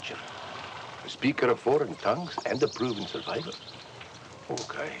trained soldier, a speaker of foreign tongues, and a proven survivor.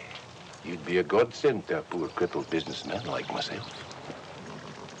 Okay. You'd be a godsend to a poor crippled businessman like myself.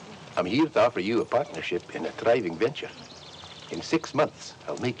 I'm here to offer you a partnership in a thriving venture. In 6 months,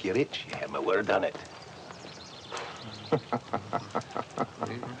 I'll make you rich. You have my word on it.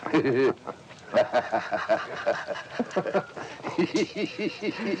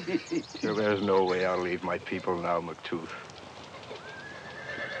 There's no way I'll leave my people now, McTooth.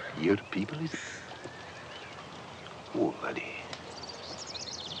 Your people, is it? Oh, laddie.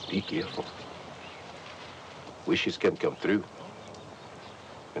 Be careful. Wishes can come true.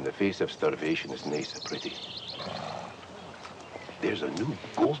 In the face of starvation is nice and pretty. There's a new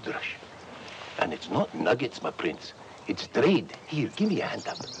gold rush. And it's not nuggets, my prince. It's trade. Here, give me a hand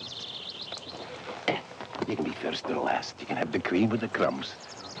up. You can be first or last. You can have the cream or the crumbs,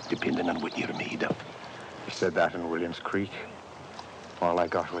 depending on what you're made of. You said that in Williams Creek. All I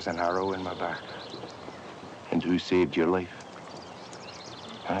got was an arrow in my back. And who saved your life?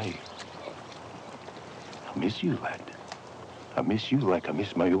 I miss you, lad. I miss you like I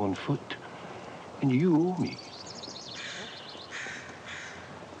miss my own foot. And you owe me.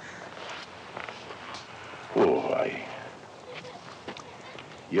 Oh,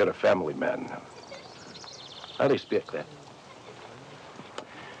 you're a family man. I respect that.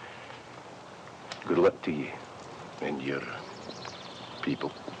 Good luck to you and your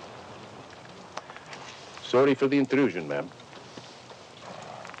people. Sorry for the intrusion, ma'am.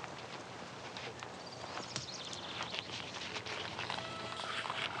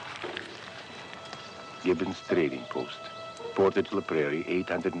 Gibbons Trading Post, Portage La Prairie,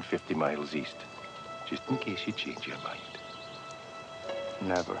 850 miles east. Just in case you change your mind.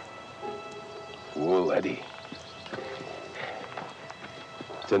 Never. Oh, laddie.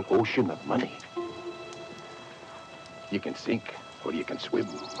 It's an ocean of money. You can sink or you can swim.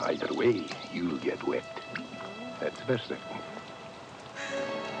 Either way, you'll get wet. That's for certain.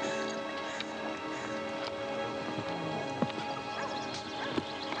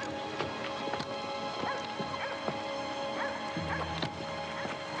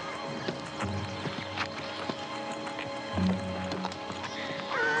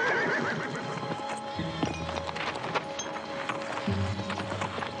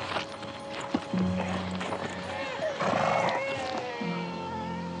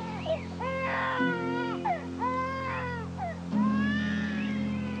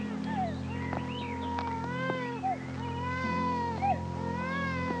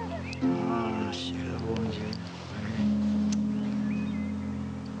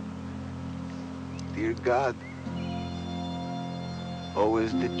 Dear God,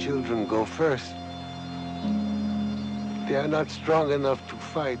 always the children go first. They are not strong enough to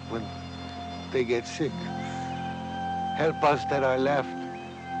fight when they get sick. Help us that are left,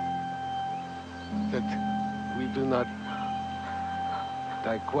 that we do not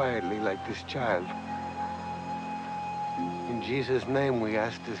die quietly like this child. In Jesus' name we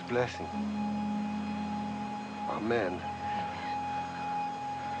ask this blessing. Amen.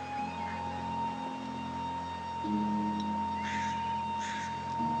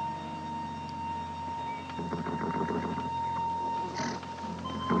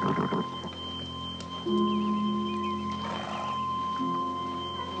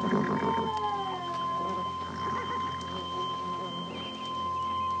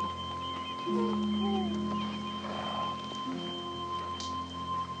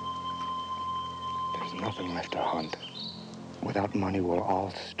 nothing left to hunt. Without money, we'll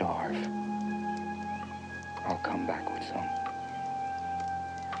all starve. I'll come back with some.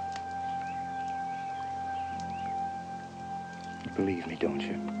 You believe me, don't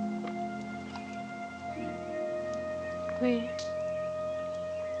you? Oui.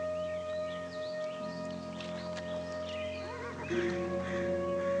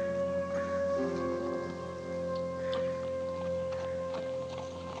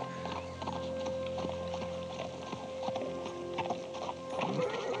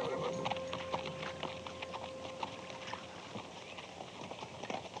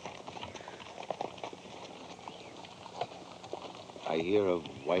 I hear of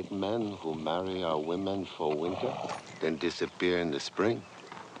white men who marry our women for winter, then disappear in the spring.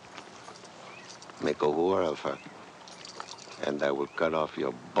 Make a whore of her, and I will cut off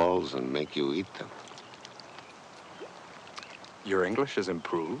your balls and make you eat them. Your English has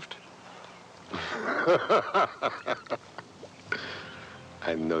improved.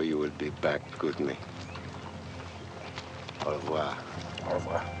 I know you will be back, Kootenai. Au revoir. Au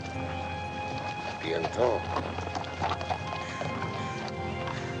revoir. Bientôt.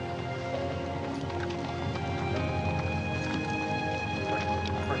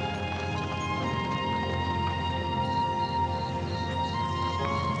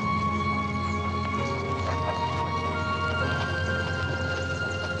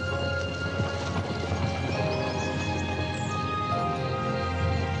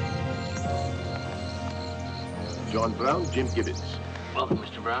 John Brown, Jim Gibbons. Welcome,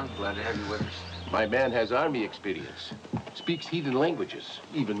 Mr. Brown. Glad to have you with us. My man has army experience. Speaks heathen languages.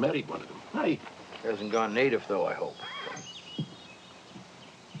 Even married one of them. Hi. Hasn't gone native, though, I hope.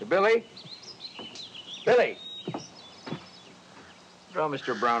 Hey, Billy? Billy! Draw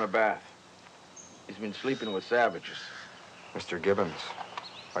Mr. Brown a bath. He's been sleeping with savages. Mr. Gibbons,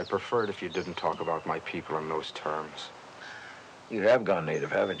 I preferred if you didn't talk about my people in those terms. You have gone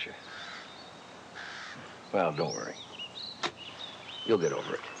native, haven't you? Well, don't worry. You'll get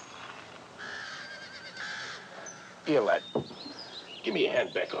over it. Here, lad. Give me a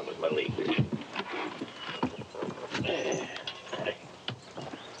hand back on with my leg.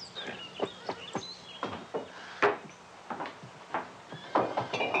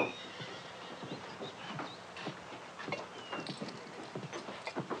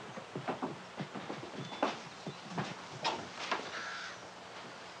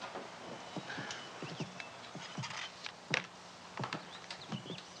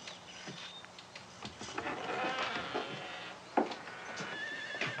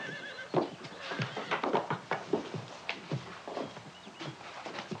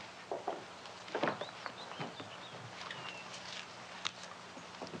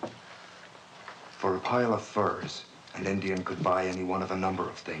 For a pile of furs, an Indian could buy any one of a number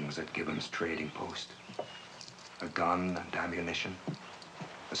of things at Gibbons' trading post. A gun and ammunition,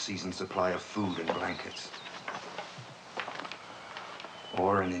 a season's supply of food and blankets.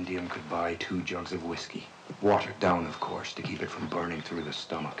 Or an Indian could buy 2 jugs of whiskey, watered down, of course, to keep it from burning through the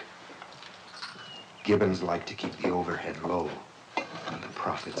stomach. Gibbons liked to keep the overhead low and the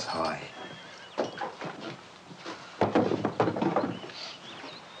profits high.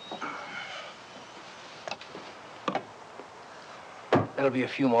 That'll be a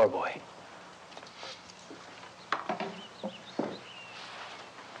few more, boy.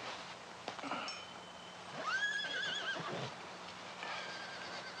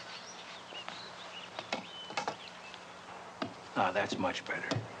 Ah, that's much better.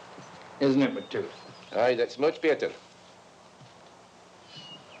 Isn't it, Matooth? Aye, that's much better.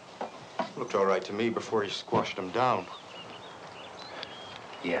 Looked all right to me before you squashed him down.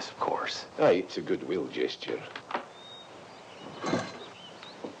 Yes, of course. Aye, it's a goodwill gesture.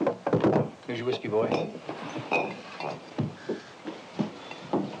 Here's your whiskey, boy.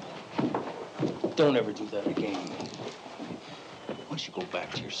 Don't ever do that again. Once you go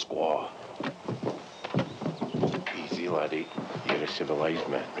back to your squaw. Easy, laddie. You're a civilized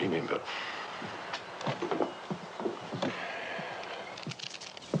man, remember.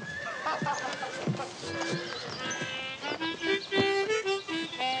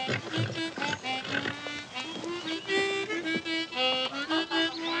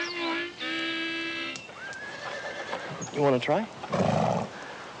 You want to try?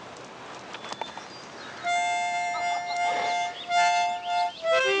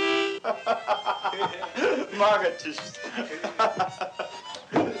 Margaret just...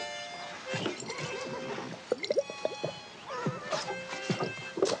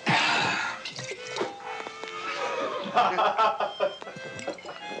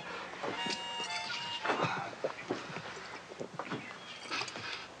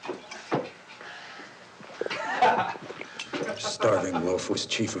 Starving Wolf was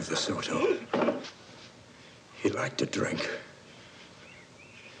chief of the Soto. He liked to drink.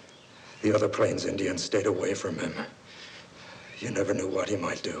 The other Plains Indians stayed away from him. You never knew what he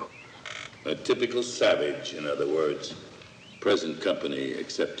might do. A typical savage, in other words. Present company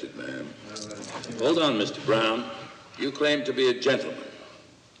accepted, ma'am. Hold on, Mr. Brown. You claim to be a gentleman.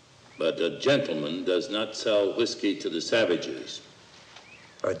 But a gentleman does not sell whiskey to the savages.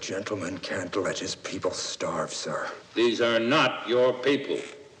 A gentleman can't let his people starve, sir. These are not your people.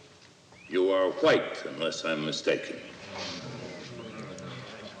 You are white, unless I'm mistaken.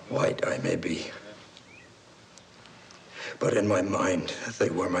 White I may be. But in my mind, they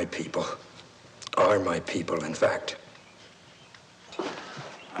were my people. Are my people, in fact.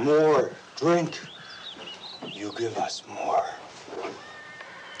 More. Drink. You give us more.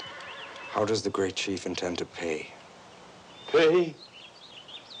 How does the great chief intend to pay? Pay?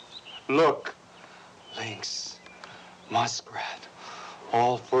 Look. Lynx. Muskrat.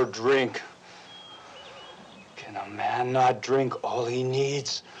 All for drink. Can a man not drink all he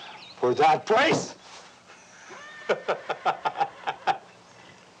needs for that price?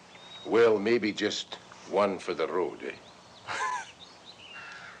 Well, maybe just one for the road, eh?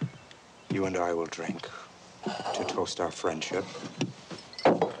 You and I will drink to toast our friendship,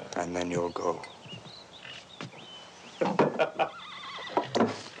 and then you'll go.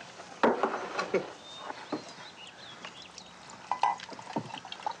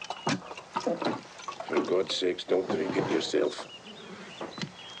 For God's sakes, don't drink it yourself.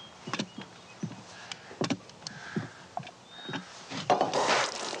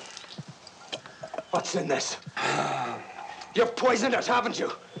 What's in this? You've poisoned it, haven't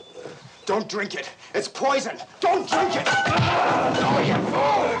you? Don't drink it. It's poison. Don't drink it! No, you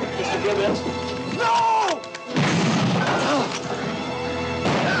fool! Mr. Gibbons? No!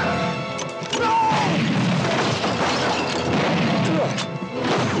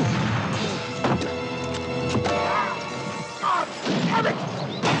 Damn it!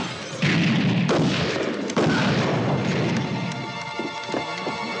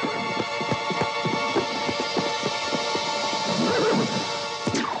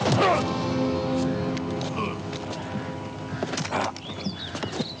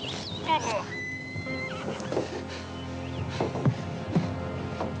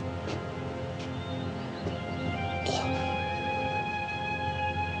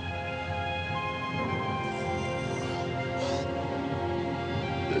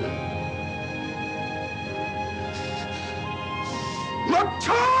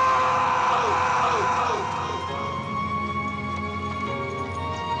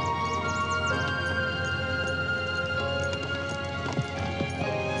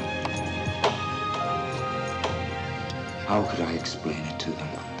 How could I explain it to them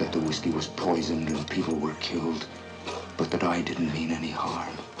that the whiskey was poisoned and people were killed, but that I didn't mean any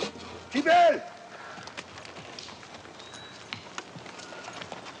harm? Fidel!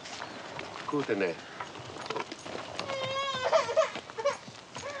 Kootenai.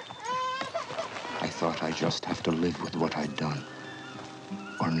 I thought I'd just have to live with what I'd done,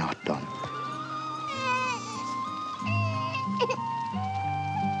 or not done.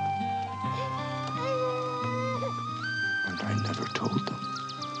 And I never told them.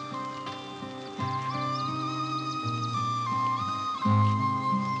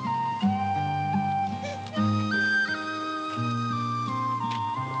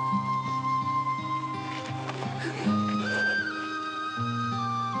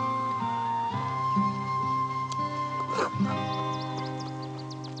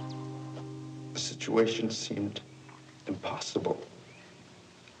 The situation seemed impossible.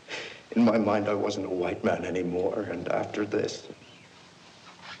 In my mind, I wasn't a white man anymore, and after this,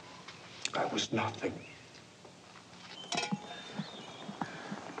 I was nothing.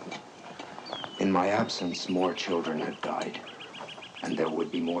 In my absence, more children had died, and there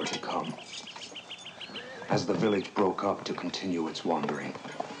would be more to come. As the village broke up to continue its wandering,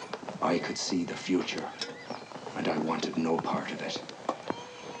 I could see the future, and I wanted no part of it.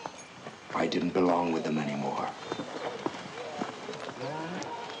 I didn't belong with them anymore.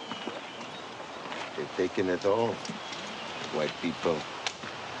 They've taken it all. White people.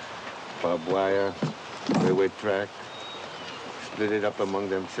 Barbed wire, railway track, split it up among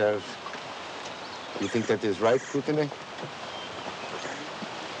themselves. You think that is right, Kootenai?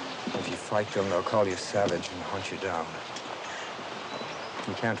 If you fight them, they'll call you savage and hunt you down.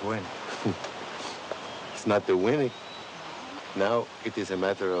 You can't win. It's not the winning. Now it is a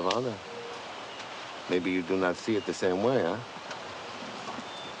matter of honor. Maybe you do not see it the same way, huh?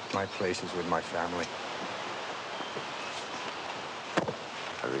 My place is with my family.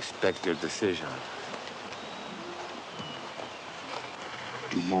 I respect your decision.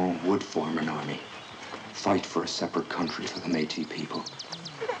 Dumont would form an army, fight for a separate country for the Métis people.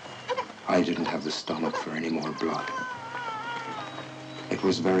 I didn't have the stomach for any more blood. It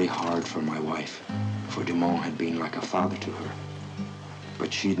was very hard for my wife, for Dumont had been like a father to her.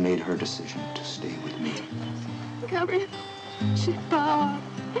 But she'd made her decision to stay with me. Gabriel, j'ai peur.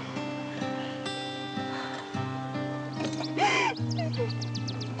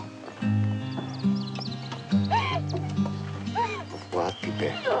 What,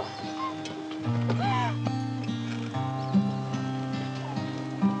 Pipe?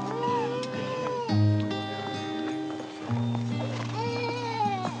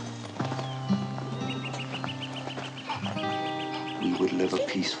 We would live a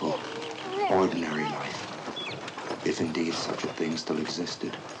peaceful, ordinary life, if indeed such a thing still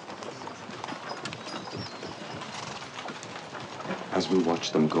existed. As we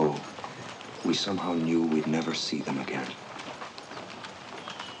watched them go, we somehow knew we'd never see them again.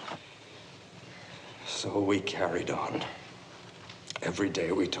 So we carried on. Every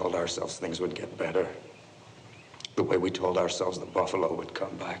day we told ourselves things would get better. The way we told ourselves the buffalo would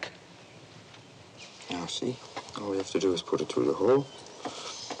come back. Now, see? All we have to do is put it through the hole,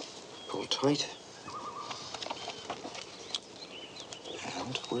 pull tight,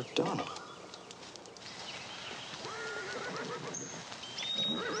 and we're done.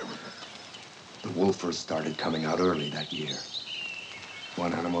 The wolfers started coming out early that year.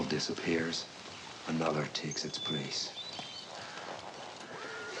 One animal disappears, another takes its place.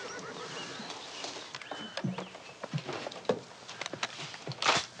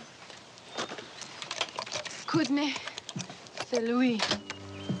 Kootenai, c'est Louis.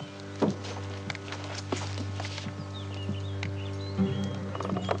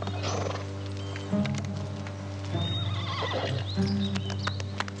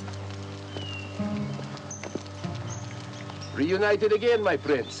 Reunited again, my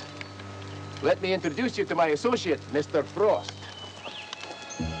prince. Let me introduce you to my associate, Mr. Frost.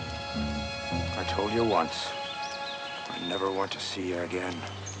 I told you once, I never want to see you again.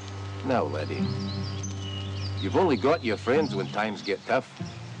 Now, laddie, you've only got your friends when times get tough.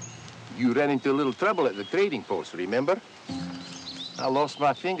 You ran into a little trouble at the trading post, remember? I lost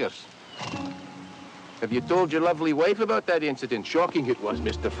my fingers. Have you told your lovely wife about that incident? Shocking it was,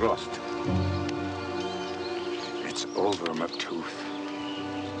 Mr. Frost. It's over, McTooth.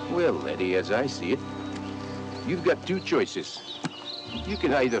 Well, laddie, as I see it, you've got two choices. You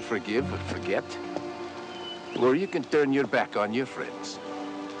can either forgive or forget, or you can turn your back on your friends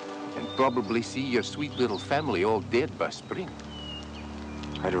and probably see your sweet little family all dead by spring.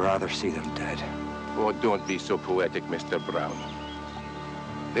 I'd rather see them dead. Oh, don't be so poetic, Mr. Brown.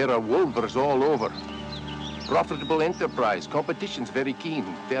 There are wolvers all over. Profitable enterprise, competition's very keen.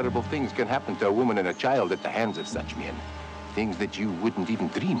 Terrible things can happen to a woman and a child at the hands of such men. Things that you wouldn't even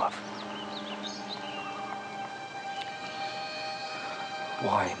dream of.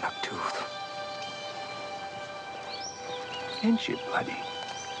 Why, McTooth? Friendship, laddie.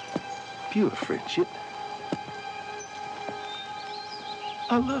 Pure friendship.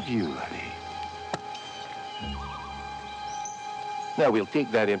 I love you, laddie. Now we'll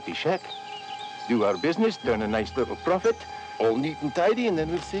take that empty shack, do our business, turn a nice little profit, all neat and tidy, and then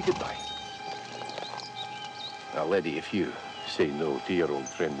we'll say goodbye. Now, laddie, if you say no to your old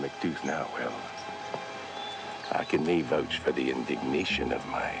friend McTooth now, well, I can may vouch for the indignation of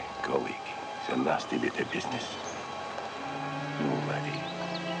my colleague. It's a nasty bit of business. No, laddie.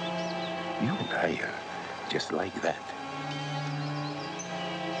 You and I are just like that.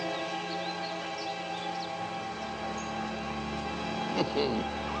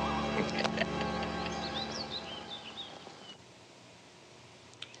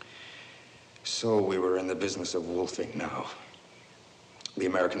 So we were in the business of wolfing now. The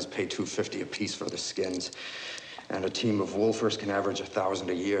Americans pay $250 apiece for the skins, and a team of wolfers can average 1,000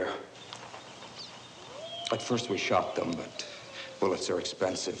 a year. At first we shot them, but bullets are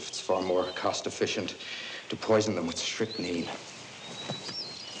expensive. It's far more cost efficient to poison them with strychnine.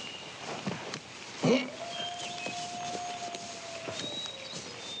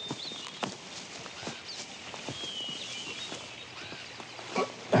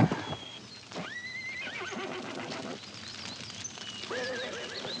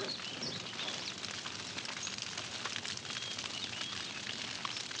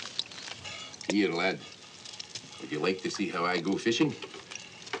 Here, lad. Would you like to see how I go fishing?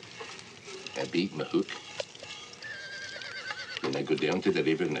 I bait my hook. Then I go down to the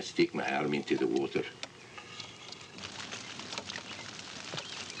river and I stick my arm into the water.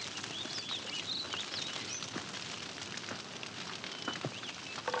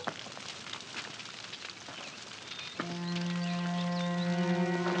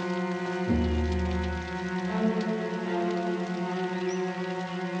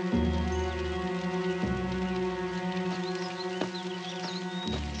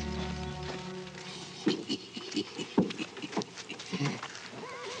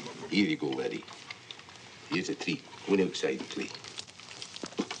 Here you go, laddie. Here's a treat. Go outside and play.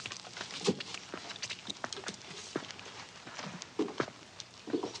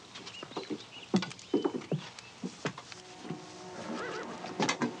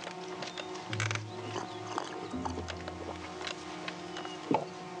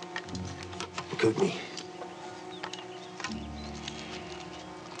 Kootenai.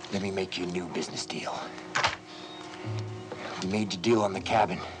 Let me make you a new business deal. We made your deal on the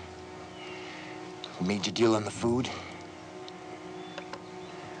cabin. We made your deal on the food.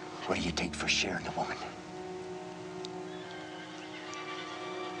 What do you take for sharing the woman?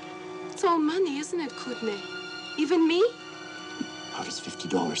 It's all money, isn't it, Kootenai? Even me? How does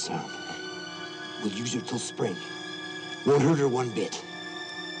 $50 sound? We'll use her till spring. Won't hurt her one bit.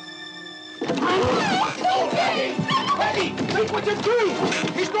 Laddie, wait what you're doing!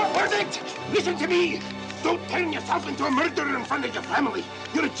 He's not verdict! Listen to me! Don't turn yourself into a murderer in front of your family.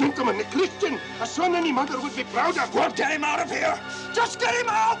 You're a gentleman, a Christian, a son any mother would be proud of. Go on, get him out of here! Just get him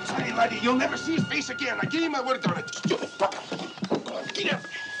out! Hey, laddie, you'll never see his face again. I gave him my word on it. Stupid fucker. Go on, get him.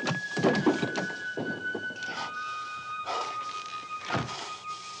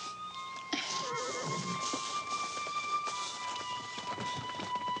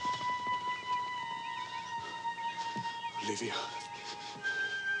 Olivia.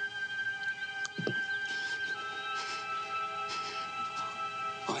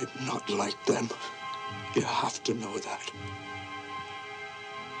 I'm not like them. You have to know that.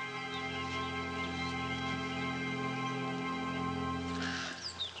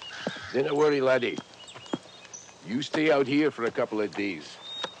 Don't worry, laddie. You stay out here for a couple of days.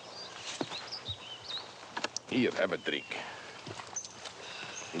 Here, have a drink.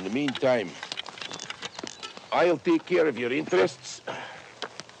 In the meantime, I'll take care of your interests,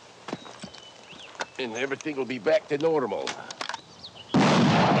 and everything will be back to normal.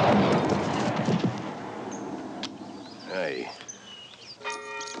 Aye.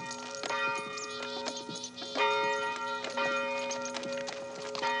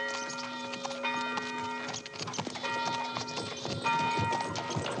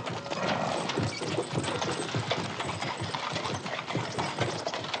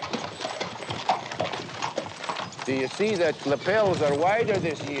 Do you see that lapels are wider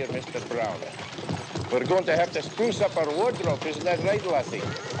this year, Mr. Brown? We're going to have to spruce up our wardrobe, isn't that right, lassie?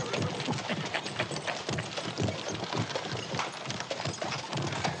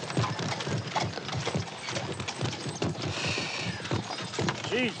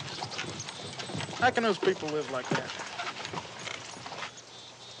 Jesus. How can those people live like that?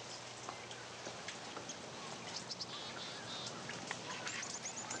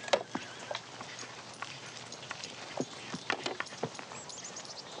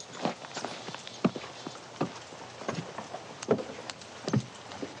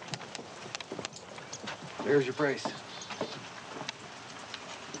 There's your price.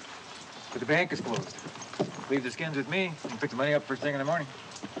 But the bank is closed. Leave the skins with me and pick the money up first thing in the morning.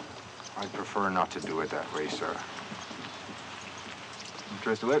 I'd prefer not to do it that way, sir. You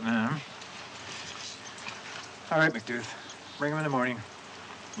trust a white man, huh? All right, McTooth. Bring him in the morning.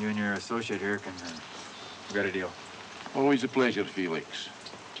 You and your associate here can... we got a deal. Always a pleasure, Felix.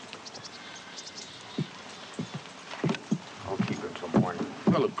 I'll keep him till morning.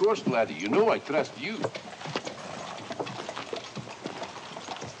 Well, of course, laddie. You know I trust you.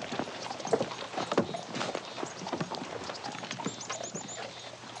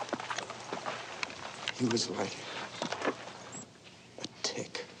 He was like a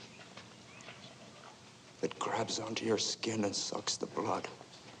tick that grabs onto your skin and sucks the blood.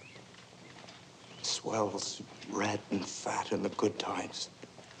 Swells red and fat in the good times.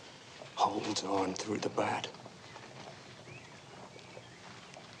 Holds on through the bad.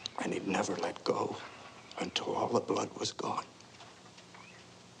 And he'd never let go until all the blood was gone.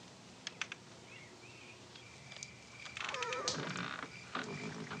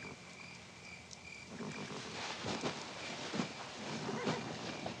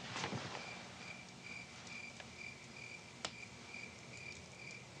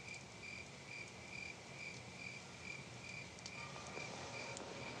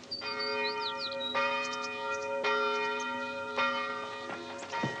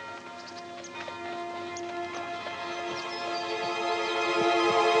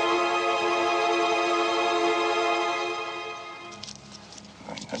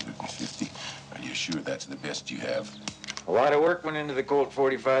 Sure that's the best you have? A lot of work went into the Colt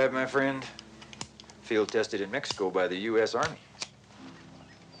 45, my friend. Field tested in Mexico by the U.S. Army.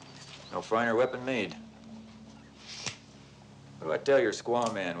 No finer weapon made. What do I tell your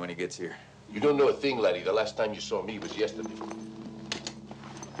squaw man when he gets here? You don't know a thing, laddie. The last time you saw me was yesterday.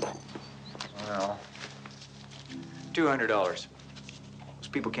 Well, $200. Those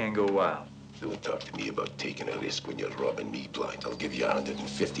people can't go wild. Don't talk to me about taking a risk when you're robbing me blind. I'll give you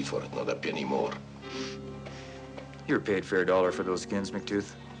 150 for it, not a penny more. You were paid fair dollar for those skins,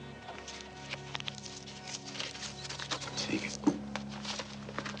 McTooth. Take it.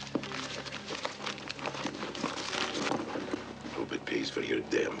 Hope it pays for your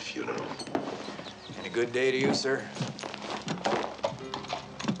damn funeral. And a good day to you, sir.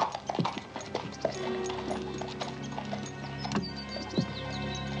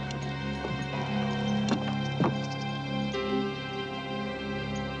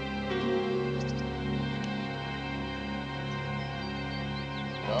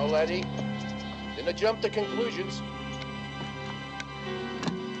 Now, laddie, dinna jump to conclusions.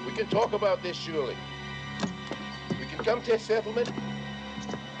 We can talk about this, surely. We can come to a settlement.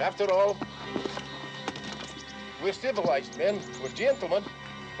 After all, we're civilized men. We're gentlemen.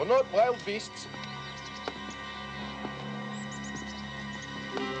 We're not wild beasts.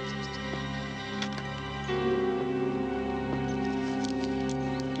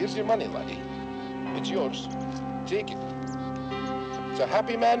 Here's your money, laddie. It's yours. Take it. It's a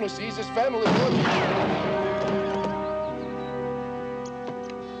happy man who sees his family good.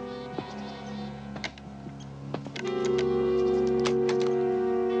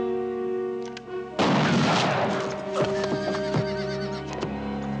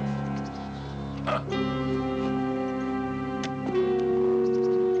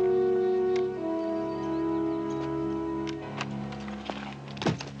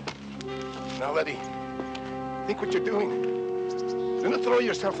 Now, Letty, think what you're doing. Don't throw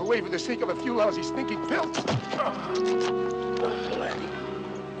yourself away for the sake of a few lousy stinking pills. Letty,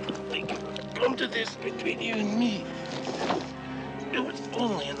 think come to this between you and me. It was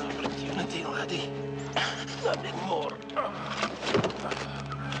only an opportunity, laddie. Nothing more.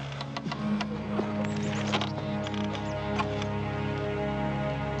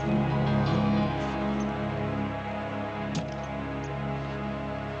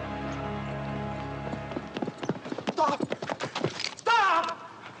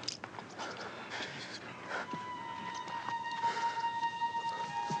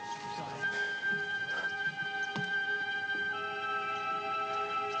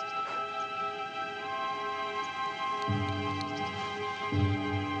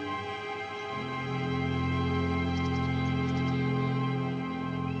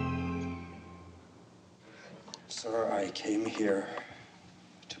 Sir, I came here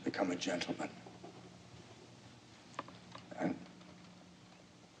to become a gentleman. And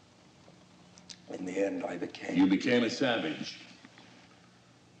in the end, I became... You became a savage.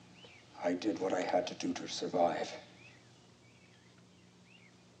 I did what I had to do to survive.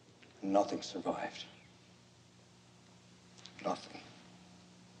 Nothing survived. Nothing.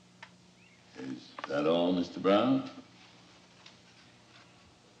 Is that all, Mr. Brown?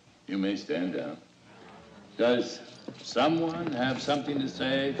 You may stand down. Does someone have something to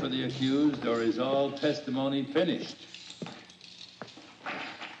say for the accused, or is all testimony finished?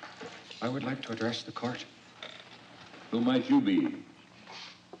 I would like to address the court. Who might you be?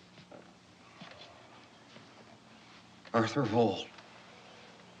 Arthur Vole.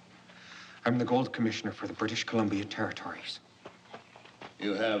 I'm the Gold Commissioner for the British Columbia Territories.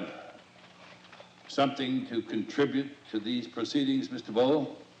 You have something to contribute to these proceedings, Mr.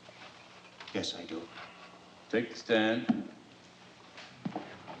 Vole? Yes, I do. Take the stand.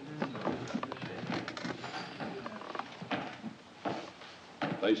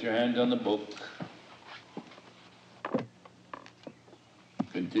 Place your hand on the book.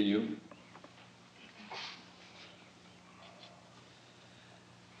 Continue.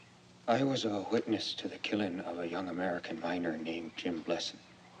 I was a witness to the killing of a young American miner named Jim Blesson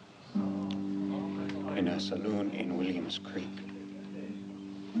in a saloon in Williams Creek.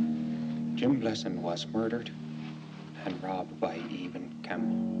 Jim Blesson was murdered and robbed by Eben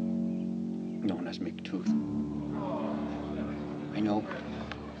Campbell, known as McTooth. I know.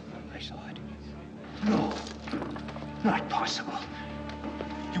 I saw it. No, not possible.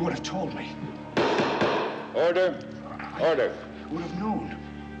 You would have told me. Order. Order. I would have known.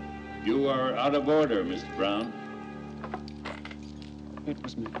 You are out of order, Mr. Brown. It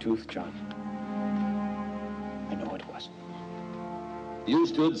was McTooth, John. I know it was. You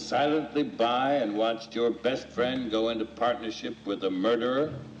stood silently by and watched your best friend go into partnership with a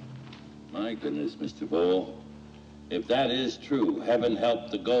murderer? My goodness, Mr. Vole. If that is true, heaven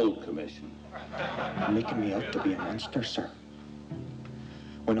help the Gold Commission. You're making me out to be a monster, sir.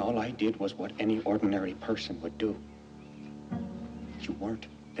 When all I did was what any ordinary person would do. You weren't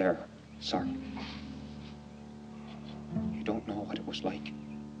there, sir. You don't know what it was like.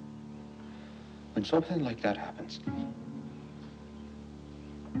 When something like that happens,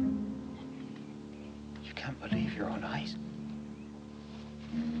 you can't believe your own eyes.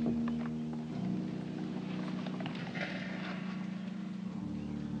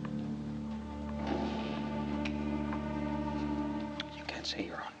 You can't say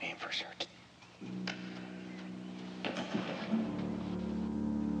your own name for certain.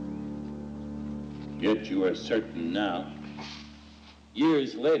 Yet you are certain now.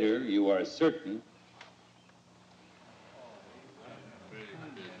 Years later, you are certain.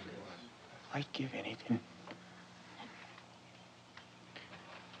 I'd give anything.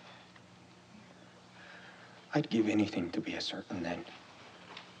 I'd give anything to be as certain then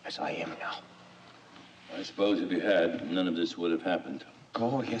as I am now. I suppose if you had, none of this would have happened.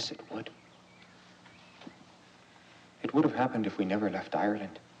 Oh, yes, it would. It would have happened if we never left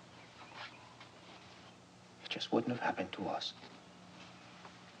Ireland. It just wouldn't have happened to us.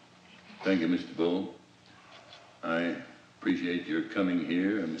 Thank you, Mr. Bull. I appreciate your coming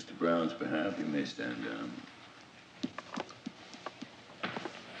here on Mr. Brown's behalf. You may stand down.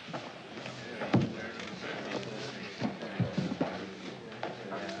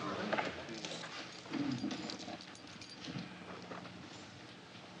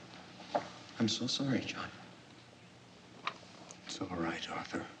 I'm so sorry, John. It's all right,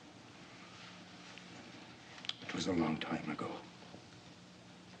 Arthur. It was a long time ago.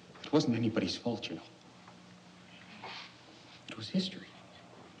 It wasn't anybody's fault, you know. It was history.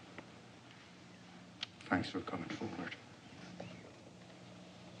 Thanks for coming forward.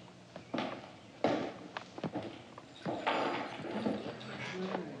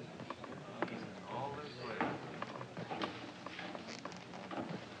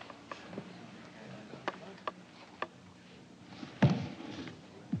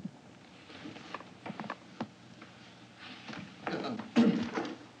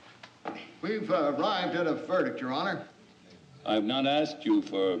 We've arrived at a verdict, Your Honor. I've not asked you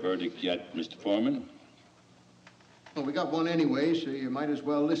for a verdict yet, Mr. Foreman. Well, we got one anyway, so you might as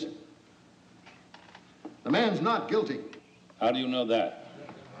well listen. The man's not guilty. How do you know that?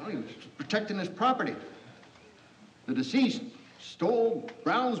 Well, he was protecting his property. The deceased stole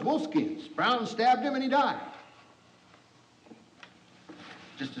Brown's wolfskins. Brown stabbed him and he died.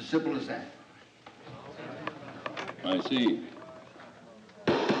 Just as simple as that. I see.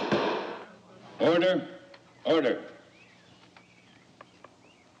 Order. Order.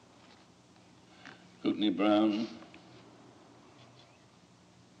 Kootenai Brown,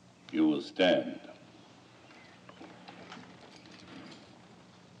 you will stand.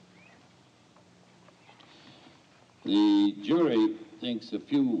 The jury thinks a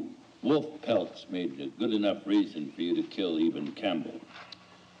few wolf pelts made a good enough reason for you to kill Eben Campbell.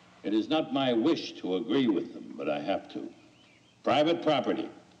 It is not my wish to agree with them, but I have to. Private property.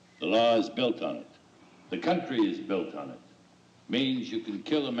 The law is built on it. The country is built on it. Means you can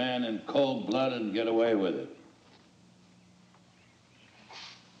kill a man in cold blood and get away with it.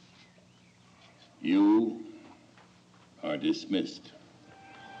 You are dismissed.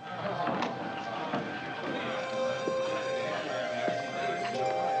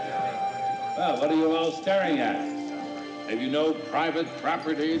 Well, what are you all staring at? Have you no private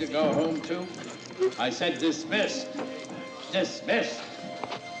property to go home to? I said dismissed. Dismissed.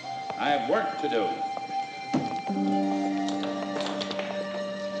 I have work to do.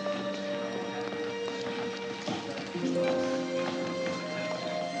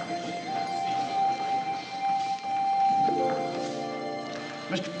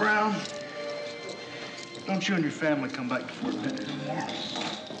 Mr. Brown, don't you and your family come back to Fort Benton anymore.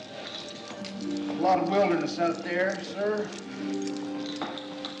 A lot of wilderness out there, sir.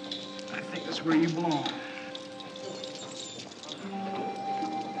 I think that's where you belong.